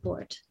outside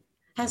support,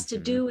 has to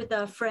do with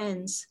our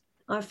friends,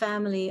 our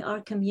family, our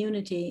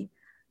community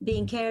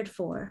being cared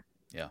for.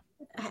 Yeah.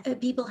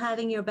 People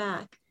having your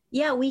back.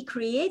 Yeah, we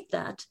create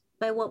that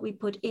by what we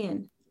put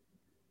in,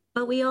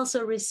 but we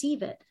also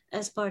receive it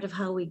as part of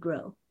how we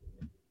grow.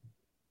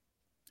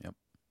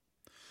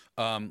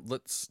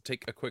 Let's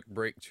take a quick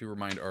break to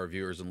remind our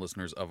viewers and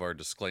listeners of our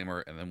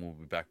disclaimer, and then we'll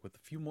be back with a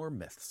few more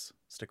myths.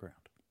 Stick around.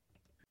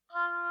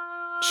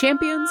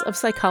 Champions of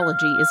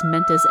Psychology is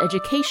meant as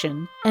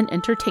education and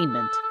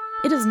entertainment.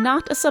 It is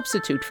not a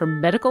substitute for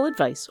medical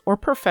advice or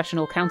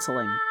professional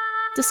counseling.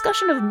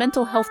 Discussion of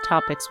mental health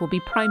topics will be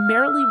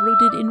primarily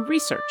rooted in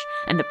research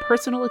and the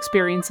personal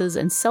experiences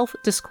and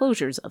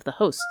self-disclosures of the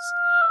hosts.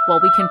 While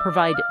we can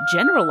provide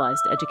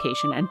generalized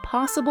education and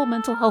possible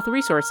mental health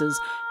resources,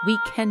 we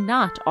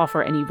cannot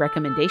offer any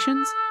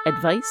recommendations,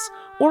 advice,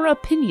 or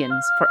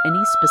opinions for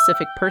any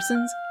specific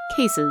persons,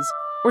 cases,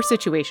 or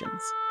situations.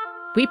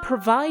 We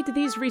provide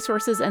these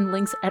resources and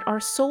links at our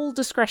sole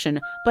discretion,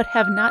 but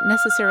have not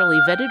necessarily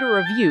vetted or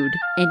reviewed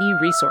any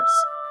resource.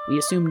 We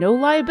assume no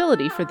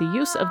liability for the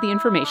use of the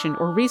information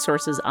or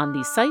resources on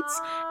these sites,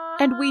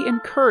 and we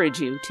encourage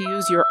you to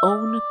use your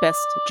own best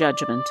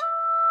judgment.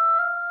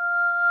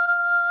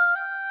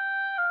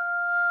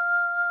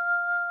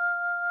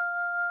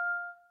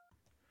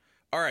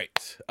 All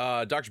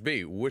right. Dr.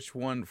 B, which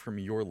one from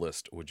your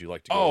list would you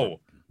like to go over?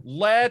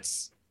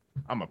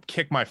 I'm going to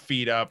kick my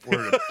feet up.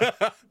 We're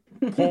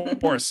going to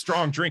pour a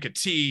strong drink of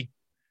tea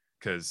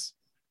because,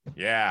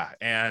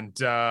 and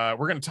we're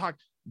going to talk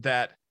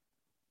that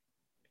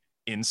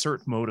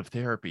insert mode of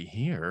therapy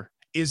here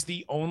is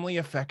the only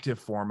effective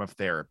form of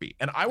therapy.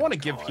 And I want to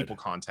give people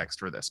context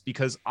for this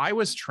because I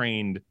was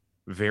trained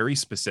very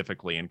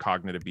specifically in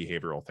cognitive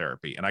behavioral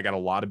therapy, and I got a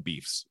lot of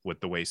beefs with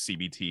the way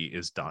CBT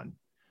is done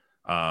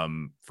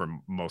for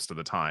most of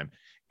the time.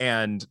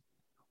 And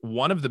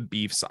one of the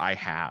beefs I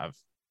have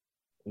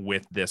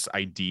with this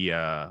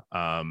idea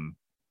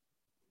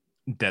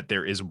that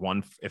there is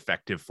one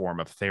effective form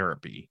of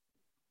therapy,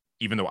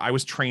 even though I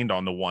was trained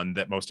on the one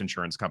that most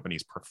insurance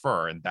companies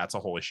prefer, and that's a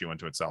whole issue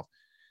unto itself.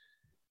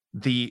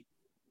 The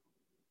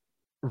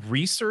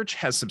research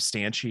has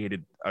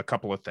substantiated a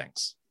couple of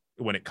things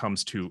when it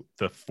comes to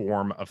the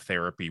form of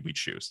therapy we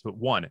choose. But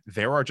one,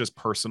 there are just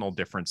personal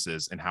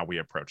differences in how we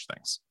approach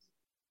things.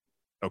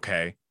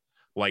 Okay.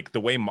 Like the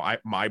way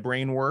my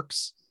brain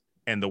works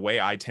and the way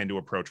I tend to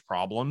approach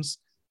problems,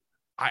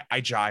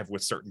 I jive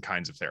with certain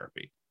kinds of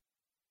therapy.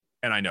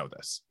 And I know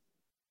this.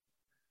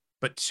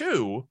 But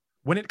two,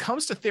 when it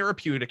comes to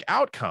therapeutic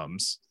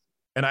outcomes,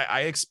 and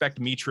I expect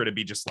Mitra to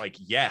be just like,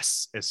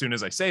 yes, as soon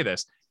as I say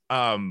this,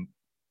 the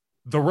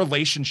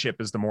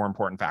relationship is the more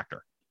important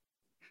factor.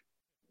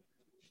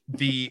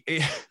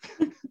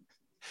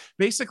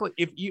 Basically,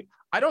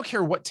 I don't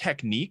care what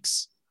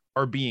techniques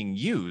are being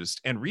used,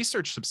 and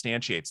research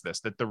substantiates this,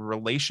 that the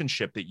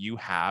relationship that you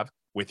have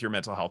with your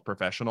mental health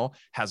professional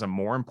has a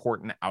more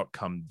important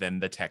outcome than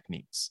the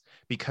techniques.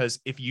 Because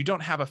if you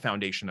don't have a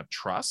foundation of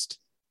trust,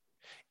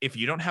 if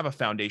you don't have a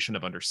foundation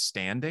of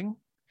understanding,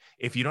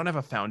 if you don't have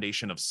a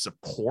foundation of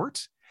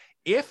support,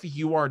 if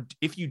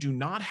you do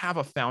not have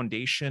a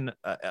foundation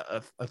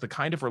of the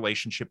kind of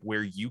relationship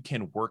where you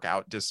can work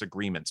out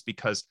disagreements,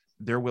 because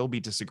there will be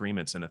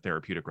disagreements in a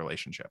therapeutic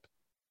relationship.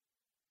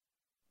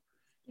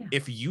 Yeah.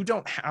 If you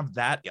don't have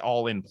that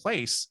all in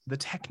place, the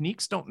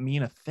techniques don't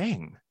mean a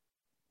thing.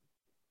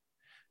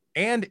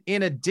 And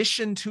in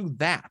addition to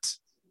that,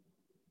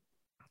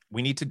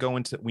 we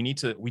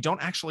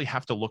don't actually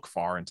have to look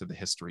far into the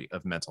history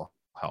of mental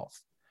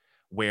health,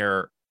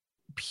 where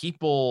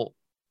people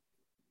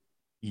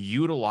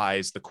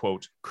utilize the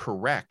quote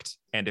correct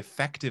and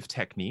effective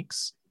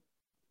techniques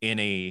in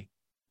a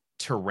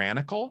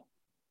tyrannical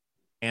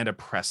and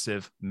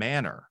oppressive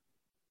manner.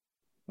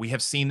 We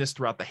have seen this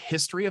throughout the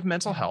history of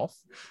mental health,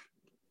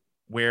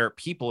 where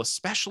people,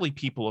 especially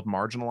people of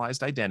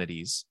marginalized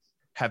identities,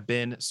 have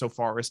been so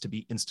far as to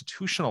be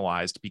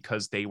institutionalized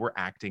because they were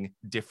acting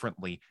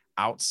differently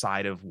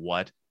outside of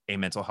what a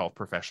mental health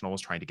professional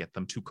was trying to get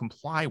them to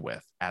comply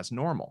with as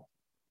normal.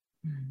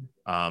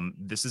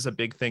 This is a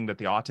big thing that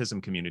the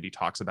autism community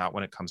talks about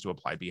when it comes to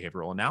applied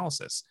behavioral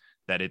analysis,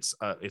 that it's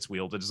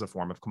wielded as a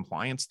form of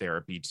compliance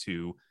therapy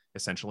to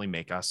essentially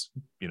make us,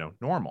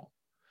 normal.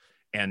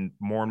 And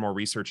more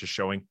research is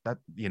showing that,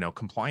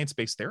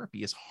 compliance-based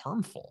therapy is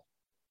harmful.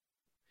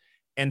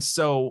 And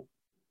so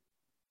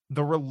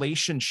the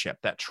relationship,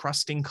 that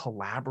trusting,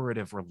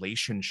 collaborative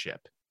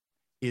relationship,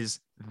 is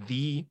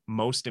the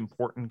most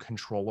important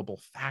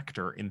controllable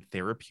factor in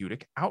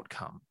therapeutic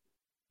outcome.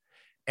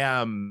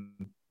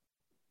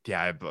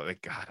 Yeah,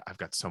 but God, I've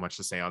got so much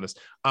to say on this.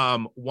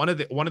 One of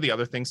the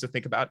other things to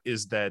think about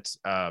is that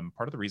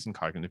part of the reason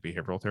cognitive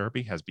behavioral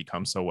therapy has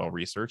become so well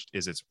researched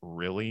is it's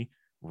really,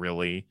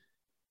 really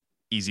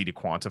easy to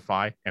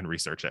quantify and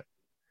research it.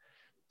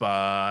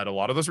 But a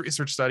lot of those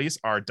research studies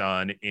are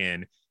done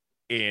in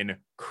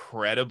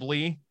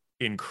incredibly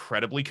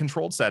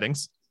controlled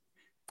settings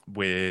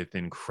with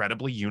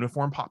incredibly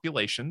uniform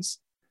populations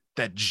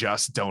that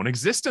just don't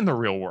exist in the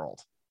real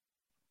world.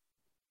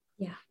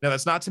 Yeah. Now,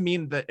 that's not to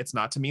mean that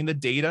the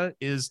data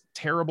is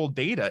terrible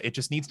data. It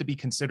just needs to be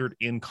considered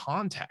in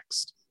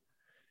context.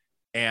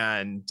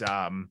 And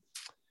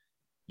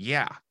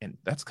yeah, and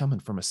that's coming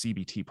from a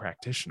CBT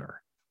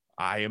practitioner.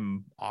 I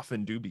am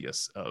often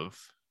dubious of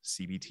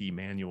CBT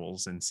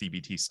manuals and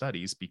CBT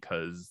studies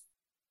because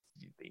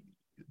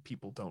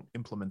people don't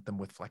implement them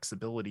with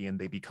flexibility and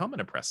they become an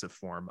oppressive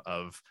form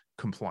of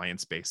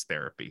compliance-based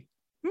therapy.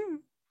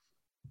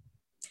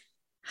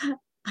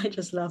 I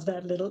just love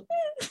that little.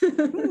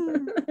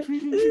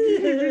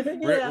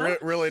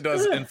 Really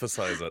does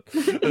emphasize it.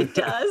 It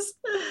does.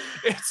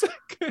 It's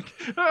good.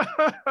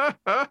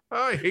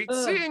 I hate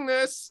seeing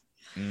this.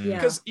 Yeah.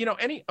 Because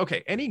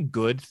any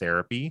good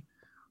therapy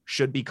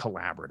should be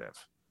collaborative.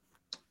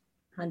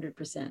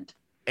 100%.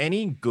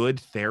 Any good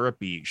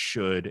therapy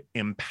should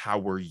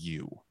empower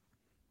you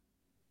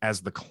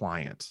as the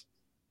client.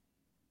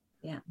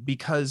 Yeah.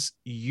 Because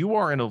you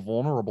are in a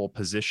vulnerable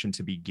position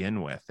to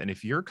begin with. And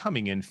if you're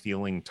coming in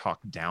feeling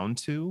talked down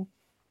to,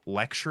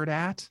 lectured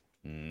at,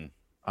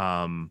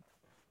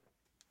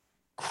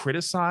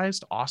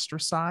 criticized,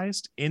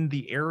 ostracized in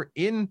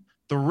the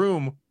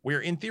room where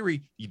in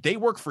theory they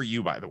work for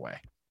you, by the way.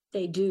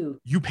 They do.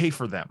 You pay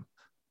for them.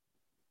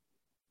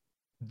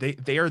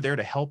 They are there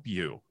to help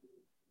you.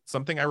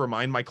 Something I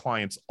remind my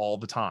clients all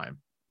the time.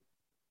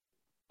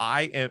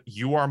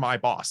 You are my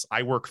boss.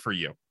 I work for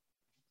you.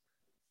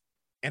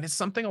 And it's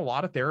something a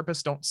lot of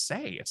therapists don't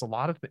say. It's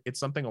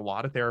something a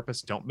lot of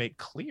therapists don't make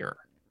clear.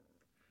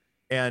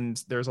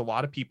 And there's a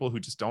lot of people who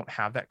just don't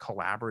have that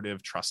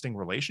collaborative, trusting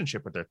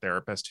relationship with their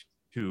therapist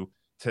to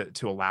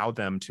allow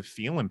them to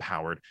feel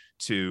empowered,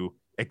 to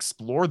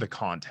explore the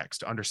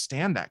context, to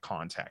understand that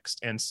context.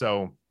 And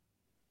so,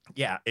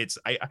 yeah,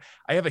 I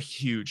have a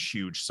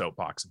huge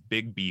soapbox,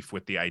 big beef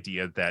with the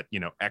idea that,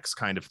 X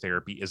kind of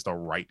therapy is the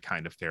right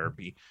kind of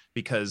therapy,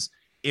 because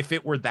if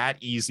it were that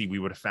easy, we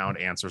would have found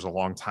answers a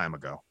long time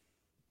ago.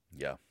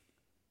 Yeah.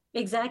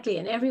 Exactly.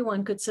 And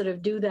everyone could sort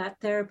of do that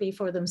therapy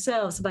for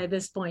themselves by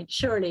this point,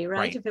 surely,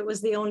 right? If it was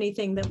the only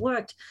thing that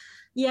worked.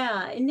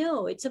 Yeah,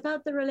 no, it's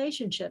about the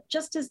relationship.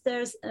 Just as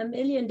there's a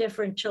million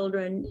different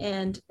children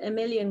and a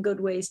million good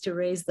ways to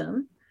raise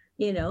them,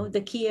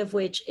 the key of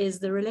which is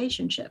the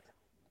relationship.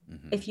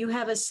 Mm-hmm. If you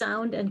have a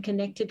sound and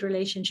connected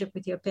relationship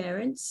with your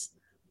parents,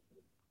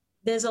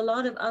 there's a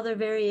lot of other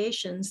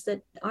variations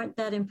that aren't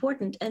that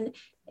important. And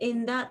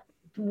in that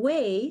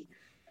way,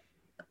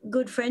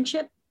 good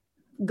friendship,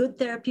 good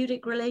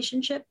therapeutic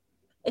relationship,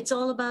 it's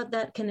all about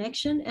that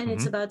connection. And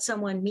it's about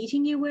someone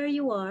meeting you where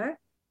you are,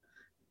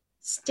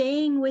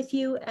 staying with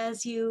you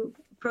as you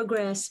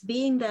progress,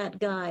 being that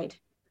guide,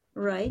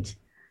 right?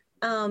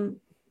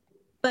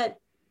 But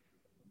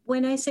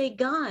when I say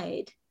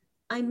guide,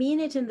 I mean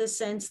it in the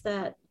sense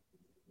that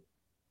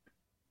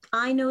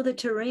I know the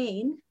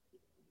terrain,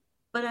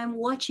 but I'm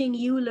watching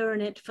you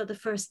learn it for the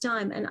first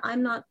time, and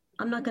I'm not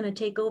going to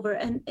take over.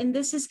 And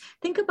this is,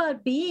 think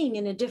about being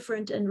in a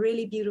different and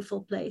really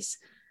beautiful place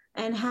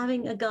and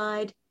having a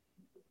guide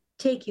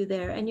take you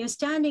there, and you're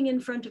standing in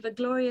front of a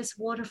glorious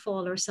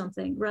waterfall or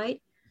something,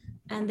 right?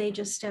 And they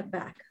just step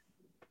back.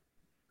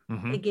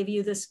 They give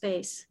you the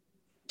space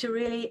to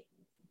really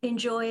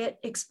enjoy it,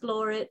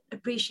 explore it,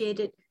 appreciate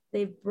it.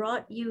 They've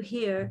brought you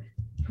here.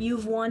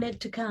 You've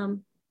wanted to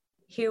come.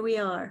 Here we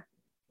are.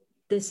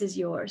 This is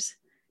yours.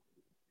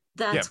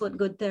 That's what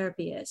good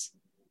therapy is.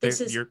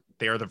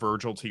 They are the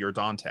Virgil to your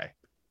Dante.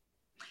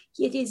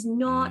 It is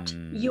not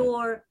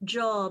your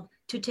job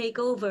to take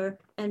over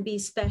and be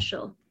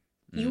special.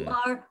 You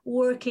are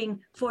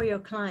working for your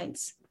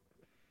clients.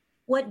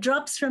 What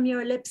drops from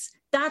your lips,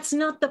 that's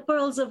not the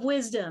pearls of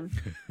wisdom.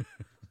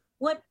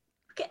 What?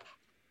 Okay.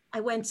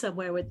 I went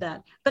somewhere with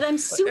that, but I'm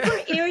super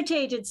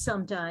irritated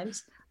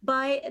sometimes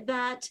by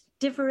that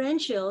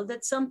differential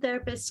that some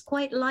therapists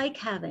quite like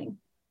having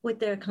with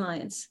their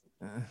clients.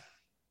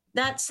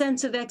 That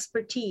sense of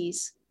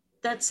expertise,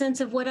 that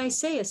sense of what I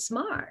say is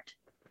smart.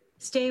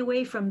 Stay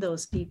away from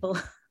those people.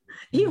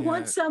 You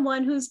want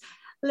someone who's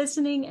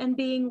listening and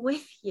being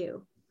with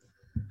you.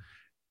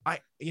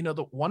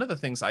 One of the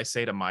things I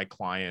say to my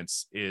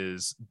clients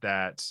is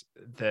that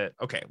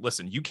okay,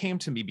 listen, you came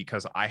to me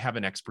because I have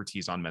an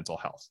expertise on mental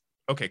health.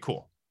 Okay,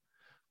 cool.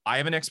 I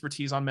have an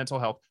expertise on mental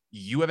health.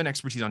 You have an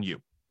expertise on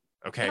you.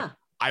 Okay. Yeah.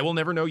 I will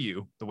never know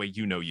you the way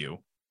you know you.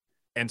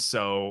 And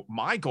so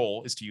my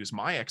goal is to use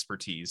my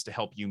expertise to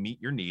help you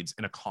meet your needs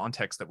in a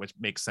context that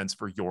makes sense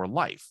for your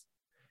life.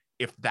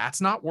 If that's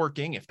not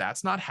working, if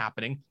that's not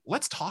happening,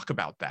 let's talk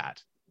about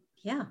that.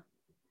 Yeah.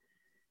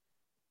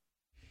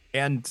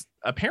 And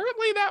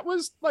apparently that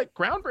was like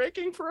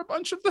groundbreaking for a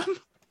bunch of them.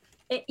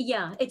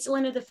 It's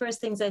one of the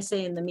first things I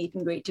say in the meet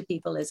and greet to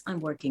people is, I'm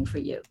working for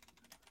you.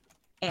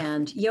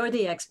 And you're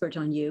the expert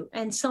on you.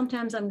 And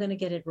sometimes I'm going to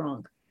get it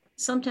wrong.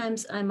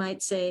 Sometimes I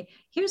might say,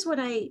 here's what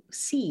I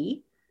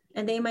see.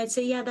 And they might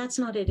say, yeah, that's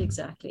not it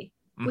exactly,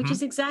 which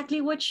is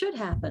exactly what should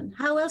happen.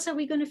 How else are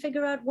we going to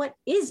figure out what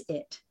is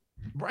it?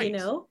 Right.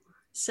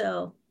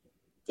 So,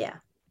 yeah.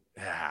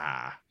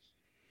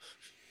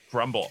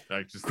 Grumble.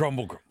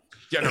 Grumble.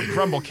 Yeah, no,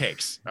 grumble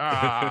cakes.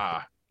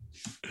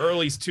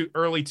 Early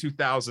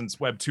 2000s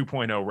Web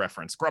 2.0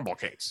 reference. Grumble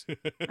cakes.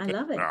 I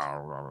love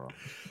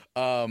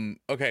it.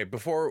 Okay,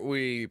 before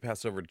we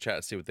pass over to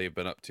chat, see what they've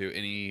been up to,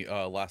 any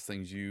last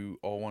things you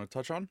all want to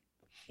touch on?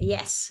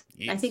 Yes.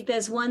 I think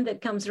there's one that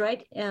comes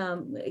right,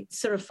 it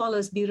sort of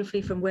follows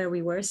beautifully from where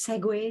we were,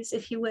 segues,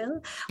 if you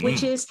will,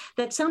 which is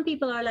that some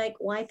people are like,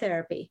 why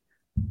therapy?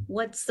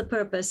 What's the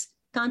purpose?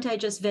 Can't I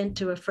just vent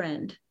to a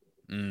friend?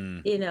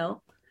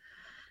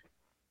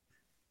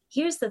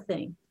 Here's the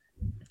thing.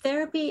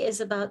 Therapy is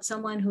about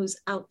someone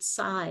who's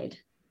outside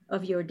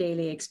of your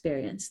daily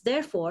experience,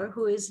 therefore,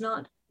 who is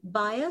not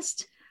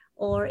biased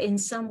or in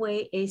some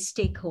way a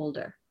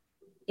stakeholder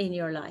in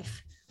your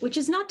life. Which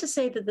is not to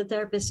say that the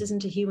therapist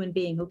isn't a human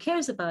being who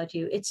cares about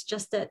you. It's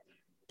just that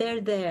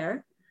they're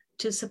there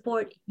to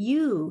support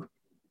you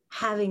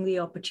having the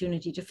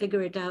opportunity to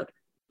figure it out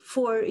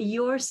for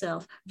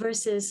yourself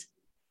versus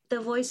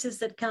the voices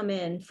that come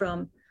in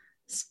from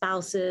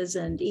spouses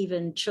and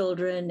even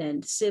children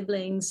and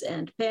siblings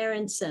and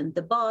parents and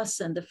the boss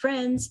and the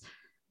friends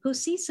who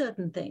see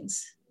certain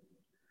things,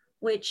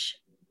 which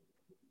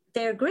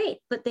they're great,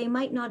 but they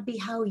might not be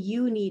how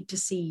you need to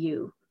see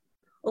you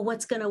or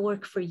what's going to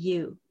work for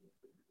you.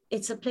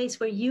 It's a place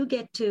where you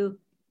get to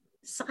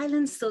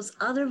silence those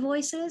other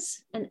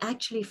voices and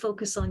actually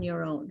focus on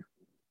your own.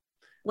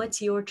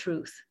 What's your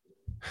truth?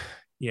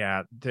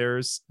 Yeah, there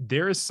is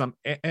some,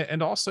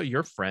 and also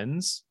your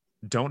friends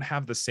don't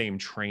have the same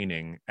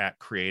training at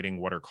creating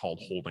what are called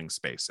holding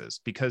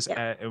spaces because,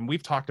 and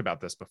we've talked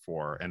about this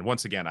before. And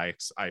once again, I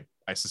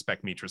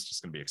suspect Mitra's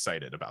just going to be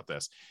excited about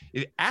this.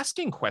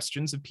 Asking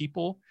questions of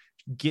people,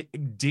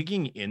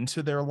 digging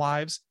into their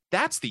lives,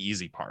 that's the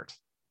easy part.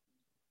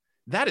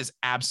 That is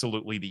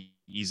absolutely the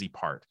easy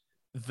part.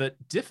 The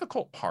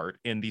difficult part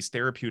in these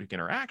therapeutic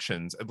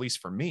interactions, at least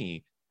for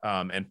me,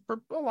 and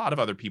for a lot of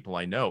other people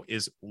I know,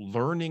 is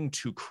learning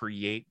to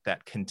create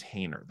that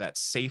container, that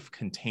safe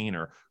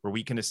container where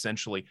we can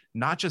essentially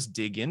not just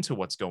dig into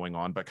what's going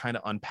on, but kind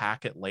of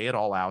unpack it, lay it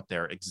all out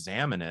there,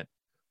 examine it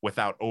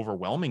without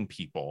overwhelming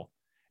people.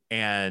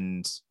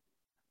 And,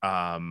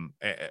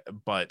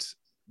 but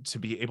to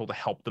be able to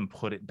help them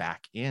put it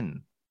back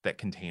in that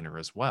container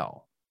as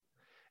well.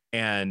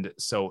 And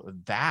so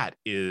that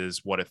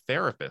is what a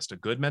therapist, a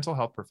good mental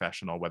health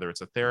professional, whether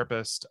it's a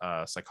therapist,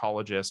 a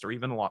psychologist, or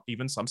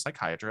even some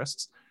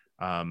psychiatrists,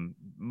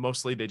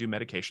 mostly they do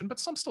medication, but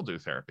some still do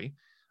therapy,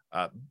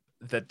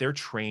 that they're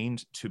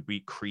trained to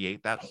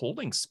create that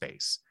holding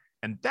space.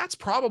 And that's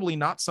probably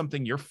not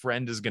something your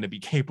friend is going to be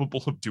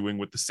capable of doing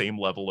with the same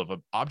level of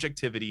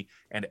objectivity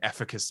and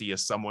efficacy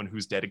as someone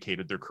who's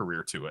dedicated their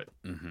career to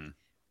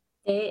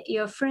it.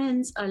 Your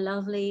friends are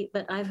lovely,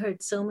 but I've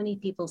heard so many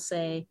people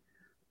say,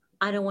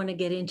 I don't want to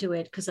get into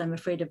it because I'm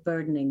afraid of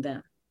burdening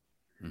them.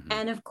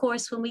 And of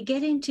course, when we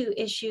get into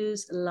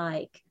issues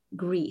like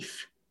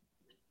grief,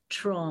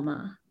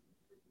 trauma,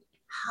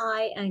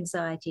 high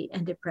anxiety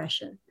and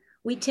depression,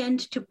 we tend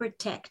to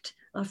protect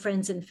our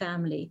friends and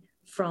family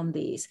from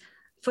these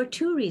for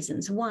two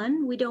reasons.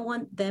 One, we don't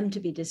want them to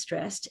be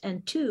distressed.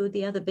 And two,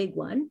 the other big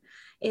one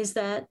is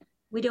that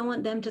we don't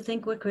want them to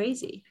think we're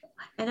crazy.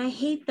 And I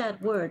hate that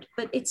word,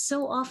 but it's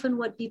so often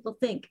what people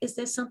think. Is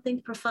there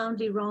something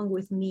profoundly wrong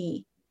with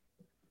me?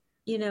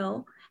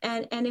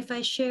 And if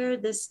I share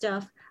this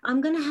stuff, I'm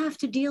going to have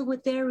to deal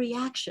with their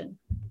reaction.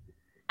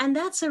 And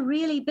that's a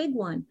really big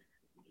one.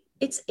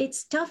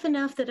 It's tough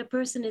enough that a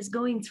person is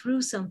going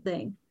through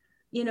something,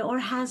 or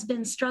has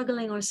been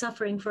struggling or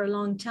suffering for a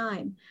long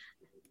time,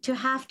 to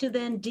have to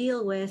then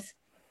deal with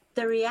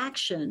the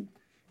reaction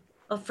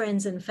of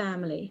friends and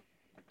family,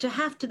 to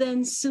have to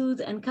then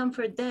soothe and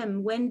comfort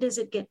them. When does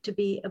it get to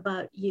be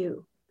about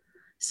you?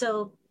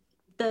 So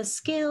the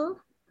skill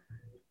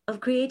of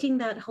creating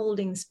that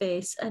holding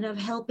space and of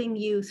helping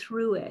you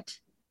through it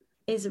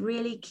is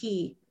really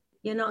key.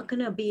 You're not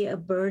going to be a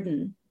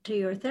burden to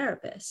your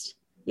therapist.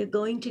 You're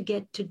going to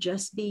get to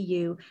just be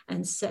you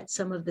and set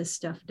some of this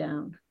stuff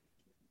down.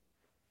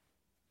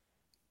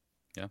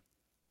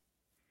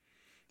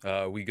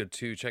 Yeah. We good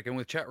to check in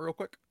with chat real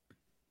quick?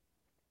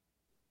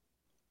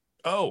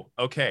 Oh,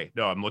 okay.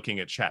 No, I'm looking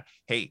at chat.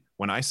 Hey,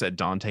 when I said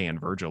Dante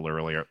and Virgil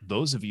earlier,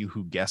 those of you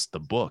who guessed the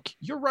book,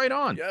 you're right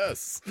on.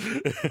 Yes.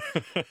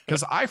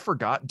 Because I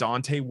forgot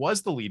Dante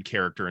was the lead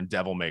character in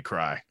Devil May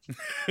Cry.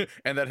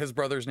 And that his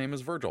brother's name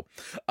is Virgil.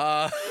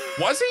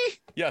 Was he?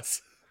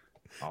 Yes.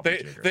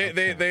 They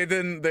They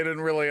didn't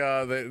really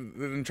they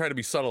didn't try to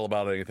be subtle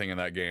about anything in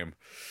that game.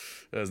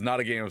 It was not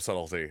a game of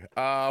subtlety.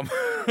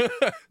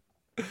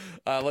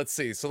 Let's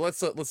see. So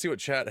let's see what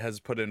chat has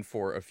put in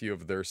for a few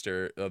of their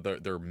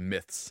their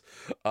myths.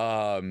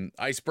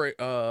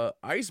 Icebergak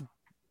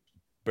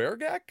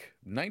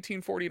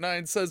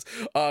 1949 says,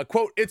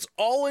 quote, "It's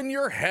all in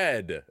your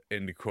head,"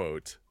 end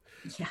quote.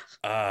 Yeah.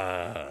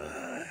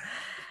 I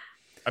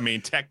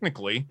mean,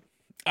 technically.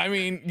 I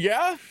mean,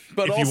 yeah,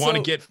 but if also, you want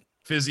to get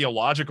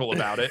physiological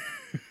about it,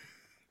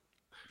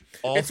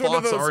 all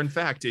thoughts are in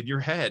fact in your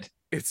head.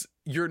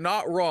 You're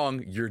not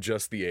wrong. You're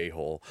just the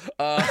a-hole.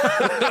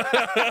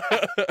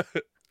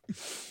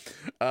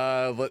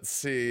 Let's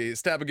see.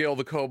 Stabagale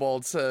the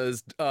Kobold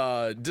says,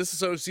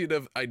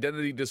 dissociative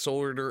identity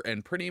disorder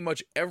and pretty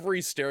much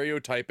every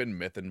stereotype and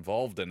myth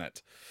involved in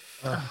it.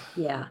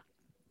 Yeah.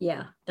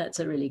 That's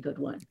a really good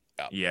one.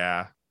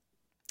 Yeah.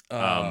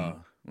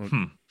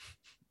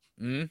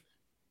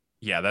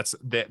 Yeah, that's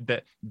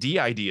that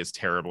DID is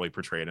terribly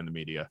portrayed in the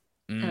media.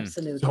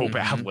 Absolutely. So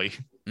badly.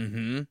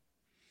 Mm-hmm.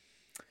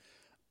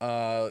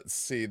 Let's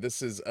see.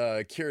 This is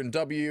Kieran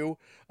W.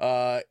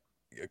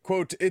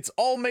 Quote, "It's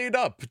all made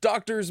up.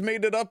 Doctors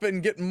made it up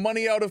and get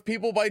money out of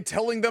people by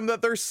telling them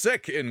that they're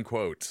sick," end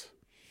quote.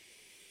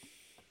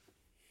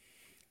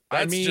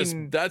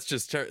 That's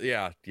just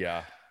yeah.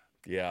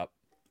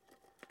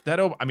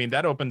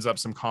 That opens up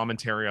some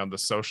commentary on the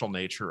social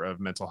nature of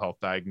mental health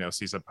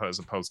diagnoses as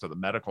opposed to the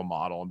medical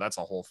model, and that's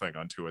a whole thing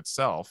unto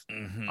itself.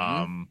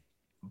 Mm-hmm.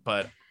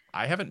 But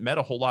I haven't met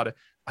a whole lot of.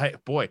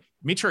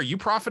 Mitra, are you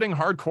profiting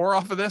hardcore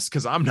off of this?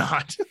 Because I'm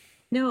not.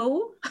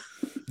 No.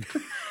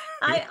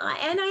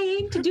 I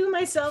aim to do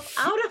myself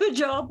out of a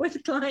job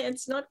with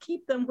clients, not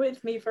keep them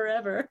with me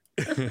forever.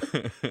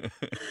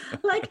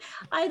 Like,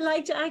 I'd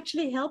like to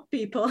actually help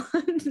people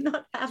and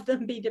not have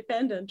them be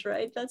dependent,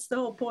 right? That's the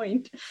whole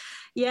point.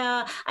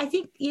 Yeah, I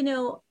think,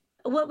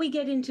 what we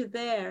get into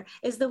there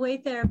is the way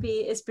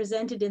therapy is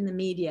presented in the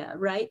media,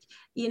 right?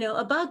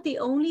 About the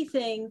only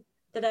thing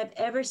that I've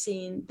ever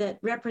seen that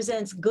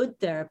represents good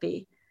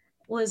therapy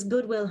was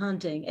Good Will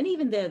Hunting. And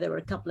even there were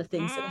a couple of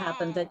things that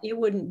happened that you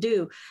wouldn't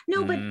do.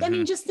 No, but I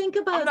mean, just think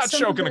about— I'm not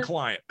choking a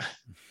client.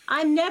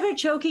 I'm never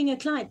choking a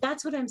client.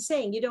 That's what I'm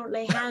saying. You don't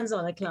lay hands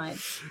on a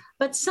client.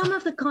 But some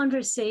of the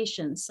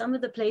conversations, some of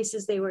the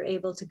places they were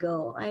able to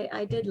go,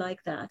 I did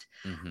like that.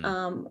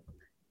 Mm-hmm.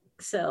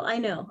 So I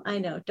know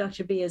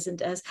Dr. B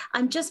isn't as—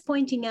 I'm just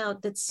pointing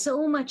out that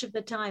so much of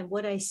the time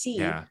what I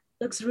see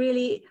looks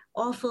really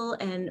awful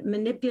and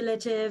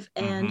manipulative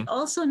and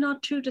also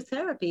not true to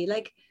therapy.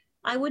 Like,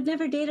 I would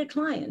never date a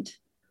client.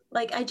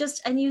 Like, and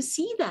you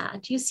see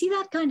that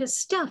kind of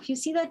stuff. You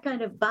see that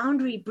kind of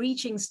boundary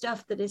breaching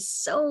stuff that is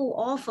so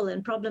awful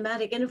and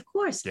problematic. And of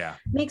course,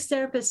 makes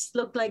therapists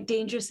look like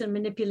dangerous and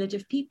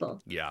manipulative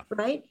people. Yeah.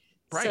 Right.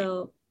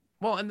 So,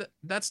 well, and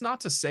that's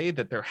not to say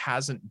that there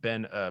hasn't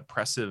been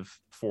oppressive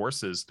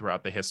forces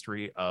throughout the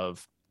history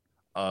of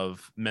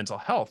mental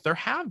health. There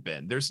have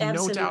been. There's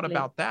no doubt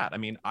about that. I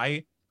mean,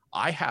 I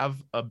have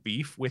a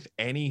beef with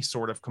any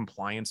sort of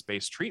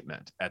compliance-based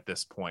treatment at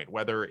this point,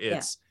 whether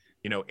it's,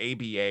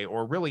 ABA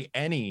or really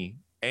any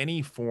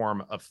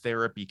form of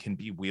therapy can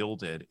be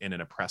wielded in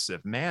an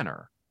oppressive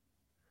manner.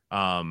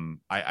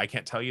 I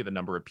can't tell you the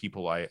number of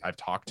people I've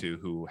talked to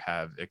who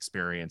have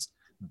experienced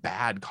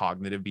bad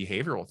cognitive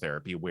behavioral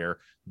therapy where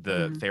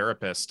the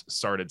therapist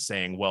started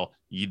saying, well,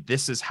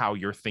 this is how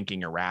you're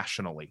thinking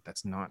irrationally.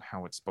 That's not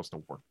how it's supposed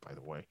to work, by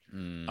the way.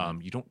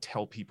 You don't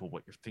tell people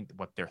what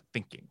they're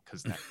thinking,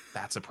 because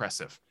that's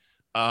oppressive.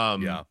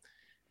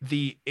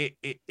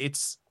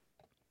 It's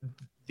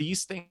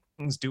these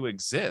things do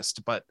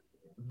exist, but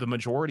the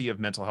majority of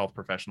mental health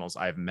professionals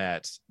I've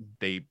met,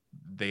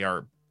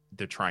 they're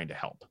trying to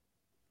help.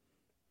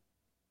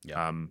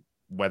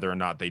 Whether or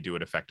not they do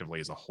it effectively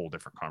is a whole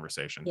different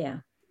conversation. Yeah.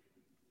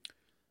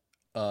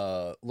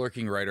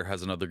 Lurking Writer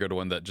has another good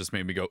one that just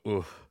made me go,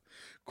 ugh.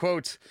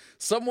 Quote,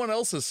 "Someone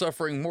else is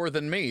suffering more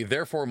than me,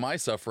 therefore my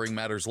suffering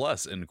matters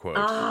less," end quote.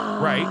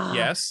 Right.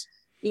 Yes.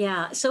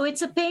 Yeah. So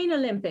it's a pain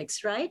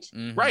Olympics, right?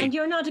 Mm-hmm. Right. And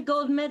you're not a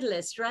gold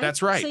medalist, right?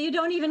 That's right. So you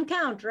don't even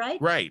count,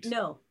 right? Right.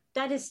 No.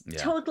 That is Yeah.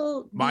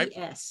 total My-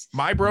 BS.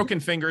 My broken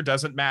finger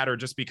doesn't matter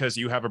just because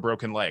you have a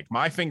broken leg.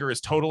 My finger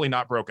is totally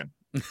not broken.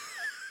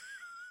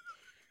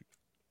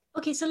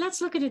 Okay, so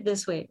let's look at it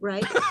this way,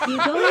 right? You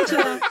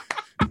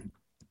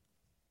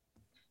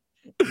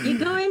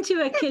go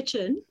into a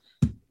kitchen,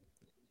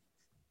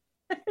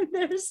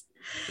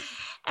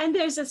 and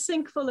there's a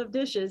sink full of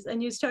dishes,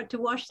 and you start to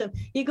wash them.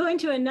 You go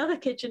into another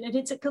kitchen, and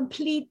it's a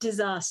complete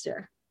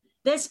disaster.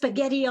 There's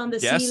spaghetti on the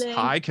Yes. ceiling.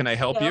 Hi, can I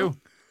help you?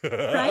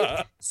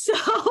 Right? So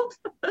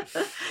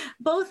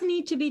both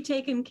need to be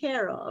taken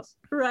care of,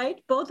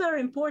 right? Both are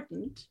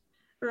important,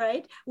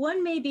 right?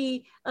 One may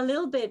be a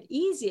little bit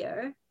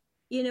easier,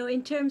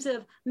 in terms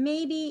of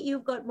maybe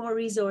you've got more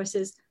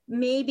resources,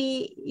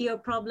 maybe your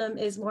problem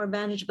is more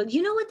manageable.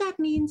 You know what that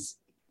means?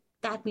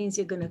 That means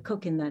you're going to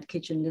cook in that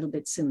kitchen a little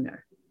bit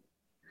sooner.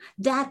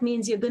 That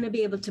means you're going to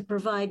be able to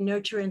provide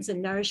nurturance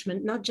and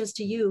nourishment, not just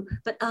to you,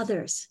 but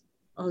others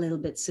a little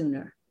bit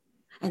sooner.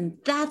 And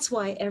that's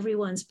why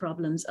everyone's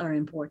problems are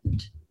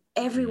important.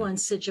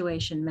 Everyone's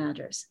situation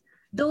matters.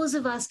 Those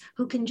of us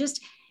who can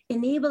just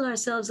enable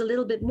ourselves a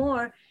little bit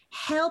more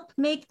help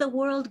make the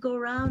world go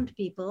round,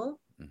 people.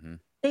 Mm-hmm.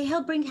 They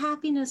help bring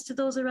happiness to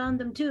those around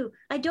them too.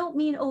 I don't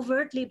mean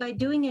overtly by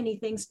doing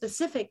anything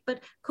specific,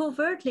 but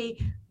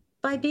covertly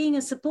by being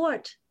a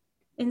support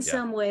in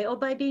some way, or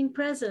by being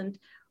present,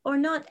 or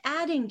not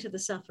adding to the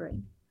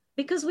suffering.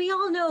 Because we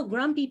all know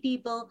grumpy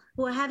people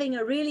who are having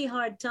a really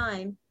hard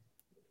time,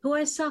 who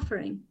are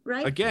suffering,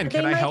 right? Again, But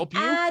can they I might help you?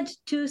 add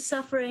to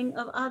suffering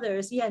of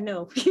others. Yeah,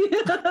 no,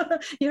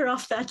 you're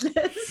off that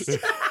list.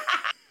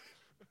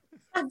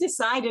 I've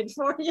decided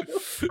for you.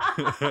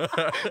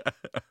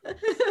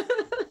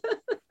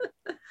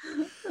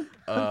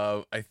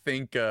 I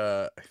think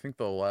the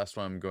last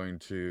one I'm going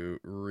to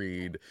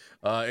read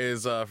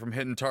is from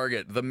Hidden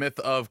Target. The myth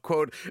of,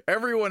 quote,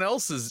 everyone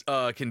else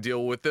can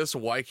deal with this,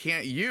 why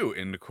can't you,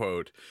 end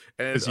quote.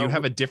 Because you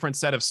have a different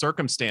set of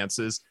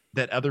circumstances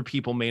that other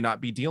people may not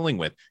be dealing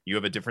with. You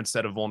have a different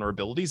set of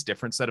vulnerabilities,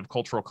 different set of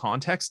cultural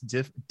context,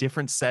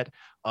 different set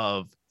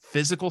of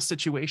physical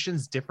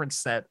situations, different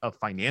set of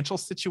financial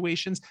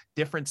situations,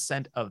 different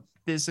set of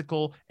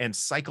physical and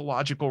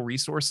psychological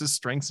resources,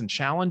 strengths, and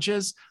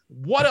challenges.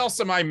 What else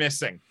am I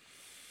missing?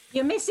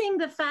 You're missing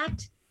the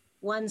fact,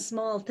 one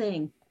small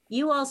thing.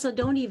 You also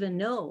don't even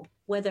know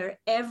whether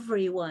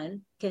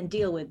everyone can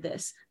deal with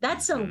this.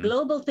 That's some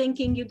global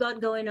thinking you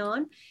got going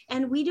on.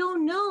 And we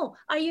don't know.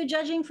 Are you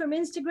judging from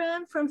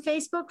Instagram, from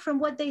Facebook, from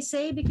what they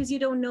say because you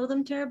don't know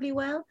them terribly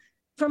well?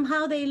 From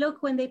how they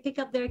look when they pick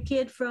up their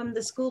kid from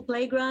the school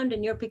playground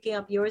and you're picking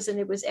up yours, and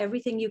it was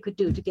everything you could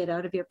do to get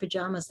out of your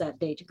pajamas that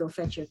day to go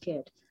fetch your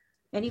kid.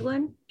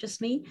 Anyone? Just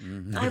me?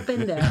 I've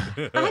been there.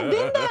 I've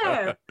been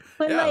there.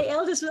 When my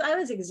eldest was, I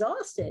was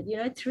exhausted.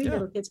 I had 3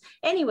 little kids.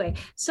 Anyway,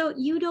 so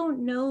you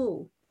don't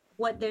know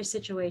what their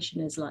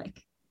situation is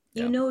like.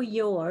 You know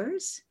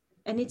yours.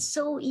 And it's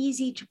so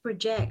easy to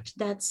project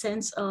that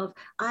sense of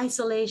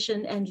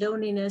isolation and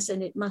loneliness,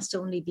 and it must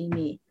only be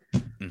me.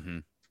 Mm-hmm.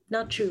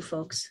 Not true,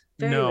 folks.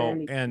 Very no,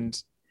 rarely.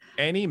 And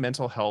any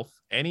mental health,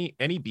 any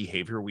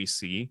behavior we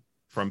see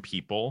from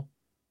people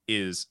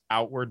is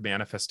outward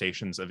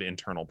manifestations of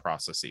internal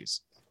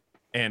processes.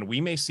 And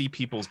we may see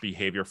people's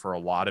behavior for a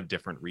lot of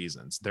different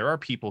reasons. There are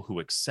people who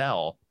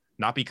excel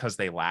not because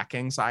they lack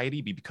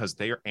anxiety, but because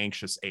they are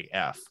anxious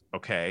AF.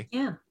 Okay.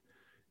 Yeah.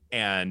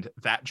 And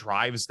that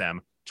drives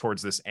them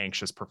towards this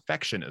anxious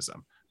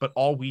perfectionism. But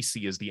all we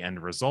see is the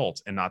end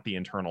result and not the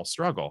internal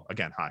struggle.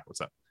 Again, hi,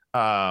 what's up?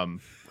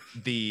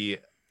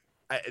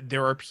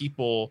 There are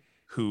people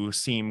who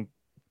seem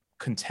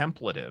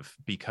contemplative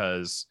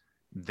because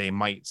they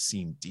might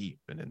seem deep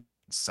and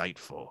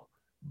insightful,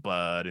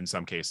 but in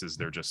some cases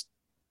they're just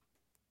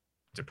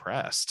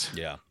depressed.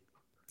 Yeah.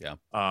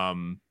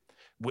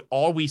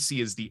 All we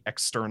see is the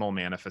external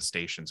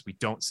manifestations. We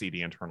don't see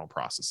the internal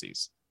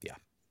processes. Yeah.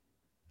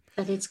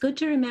 But it's good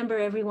to remember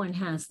everyone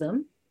has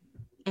them,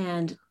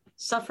 and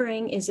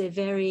suffering is a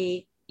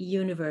very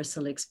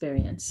universal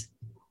experience.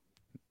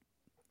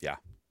 Yeah.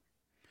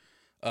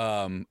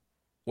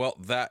 Well,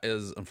 that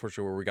is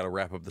unfortunately where we got to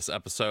wrap up this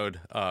episode.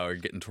 We're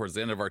getting towards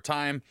the end of our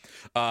time.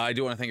 I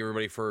do want to thank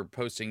everybody for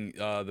posting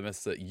the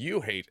myths that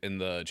you hate in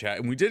the chat.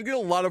 And we did get a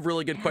lot of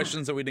really good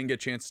questions that we didn't get a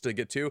chance to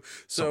get to.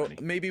 So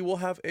maybe we'll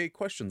have a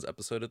questions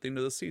episode at the end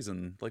of the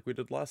season like we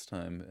did last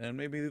time. And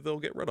maybe they'll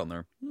get read on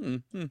there.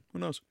 Who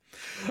knows?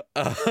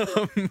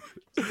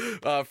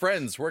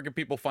 Friends, where can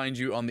people find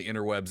you on the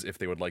interwebs if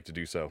they would like to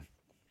do so?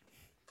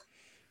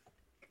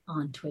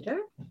 On Twitter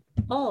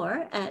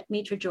or at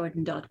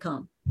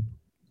mitrajordan.com.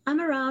 I'm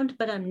around,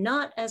 but I'm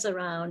not as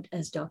around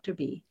as Dr.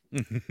 B.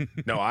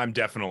 No, I'm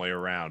definitely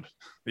around.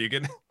 You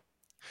can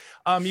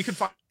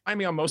find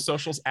me on most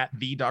socials at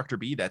the Dr.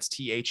 B. That's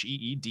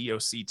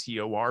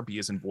TheeDoctor. B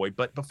as in boy.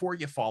 But before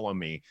you follow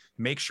me,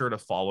 make sure to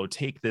follow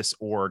Take This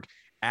Org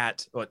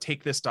at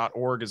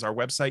takethis.org is our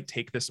website.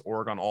 Take This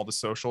Org on all the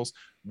socials.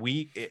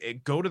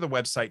 Go to the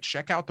website,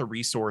 check out the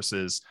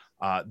resources.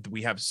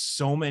 We have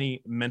so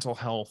many mental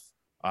health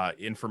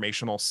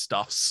informational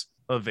stuffs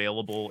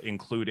available,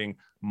 including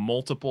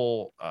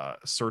multiple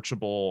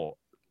searchable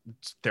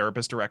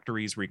therapist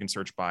directories where you can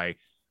search by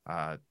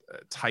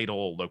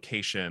title,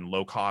 location,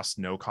 low cost,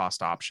 no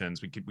cost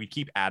options. We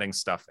keep adding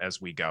stuff as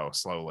we go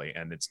slowly,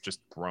 and it's just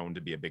grown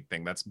to be a big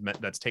thing. That's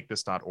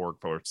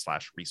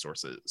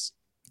takethis.org/resources.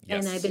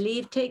 Yes. And I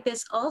believe Take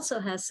This also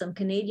has some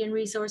Canadian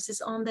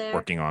resources on there.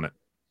 Working on it.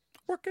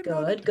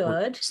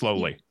 Good.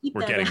 Slowly.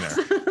 We're getting there.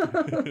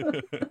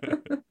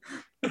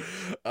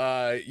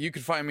 You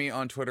can find me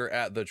on Twitter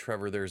at the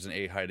Trevor. There's an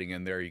A hiding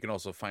in there. You can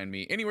also find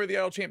me anywhere the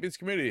Idle Champions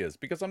community is,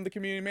 because I'm the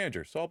community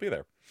manager, so I'll be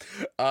there.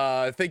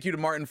 Thank you to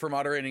Martin for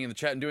moderating in the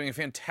chat and doing a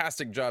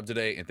fantastic job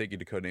today, and thank you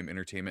to Codename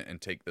Entertainment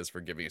and Take This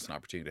for giving us an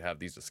opportunity to have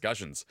these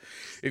discussions.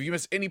 If you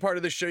missed any part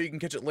of this show, you can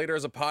catch it later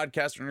as a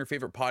podcast on your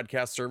favorite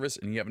podcast service,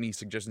 and you have any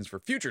suggestions for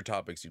future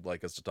topics you'd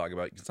like us to talk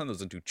about, you can send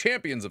those into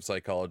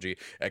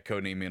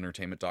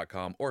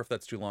championsofpsychology@codenameentertainment.com, or if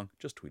that's too long,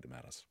 just tweet them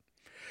at us.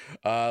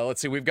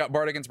 Let's see, we've got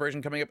Bardic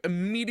Inspiration coming up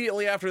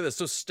immediately after this,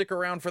 so stick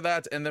around for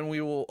that, and then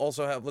we will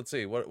also have, let's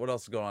see, what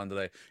else is going on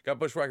today? Got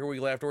Bushwhacker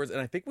Weekly afterwards, and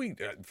I think we,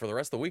 for the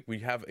rest of the week, we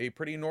have a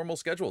pretty normal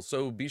schedule,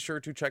 so be sure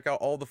to check out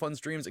all the fun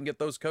streams and get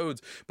those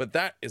codes, but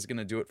that is going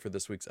to do it for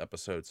this week's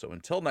episode, so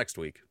until next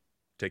week,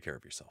 take care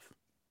of yourself.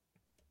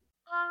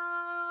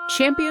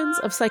 Champions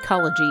of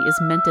Psychology is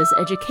meant as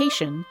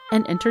education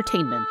and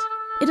entertainment.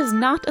 It is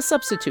not a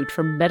substitute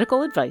for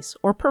medical advice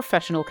or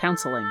professional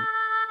counseling.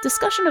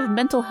 Discussion of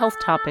mental health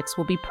topics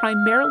will be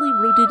primarily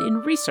rooted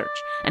in research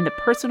and the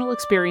personal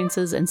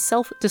experiences and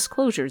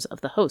self-disclosures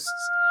of the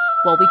hosts.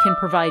 While we can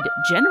provide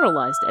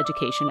generalized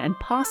education and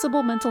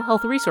possible mental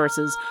health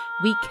resources,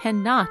 we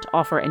cannot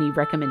offer any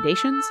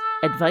recommendations,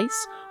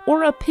 advice,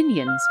 or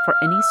opinions for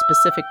any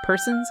specific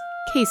persons,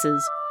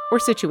 cases, or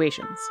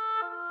situations.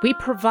 We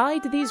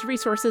provide these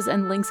resources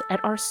and links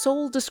at our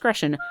sole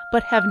discretion,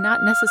 but have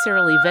not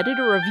necessarily vetted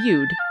or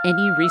reviewed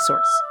any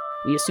resource.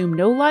 We assume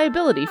no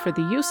liability for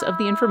the use of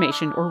the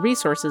information or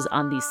resources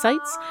on these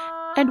sites,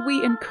 and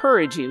we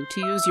encourage you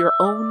to use your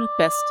own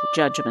best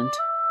judgment.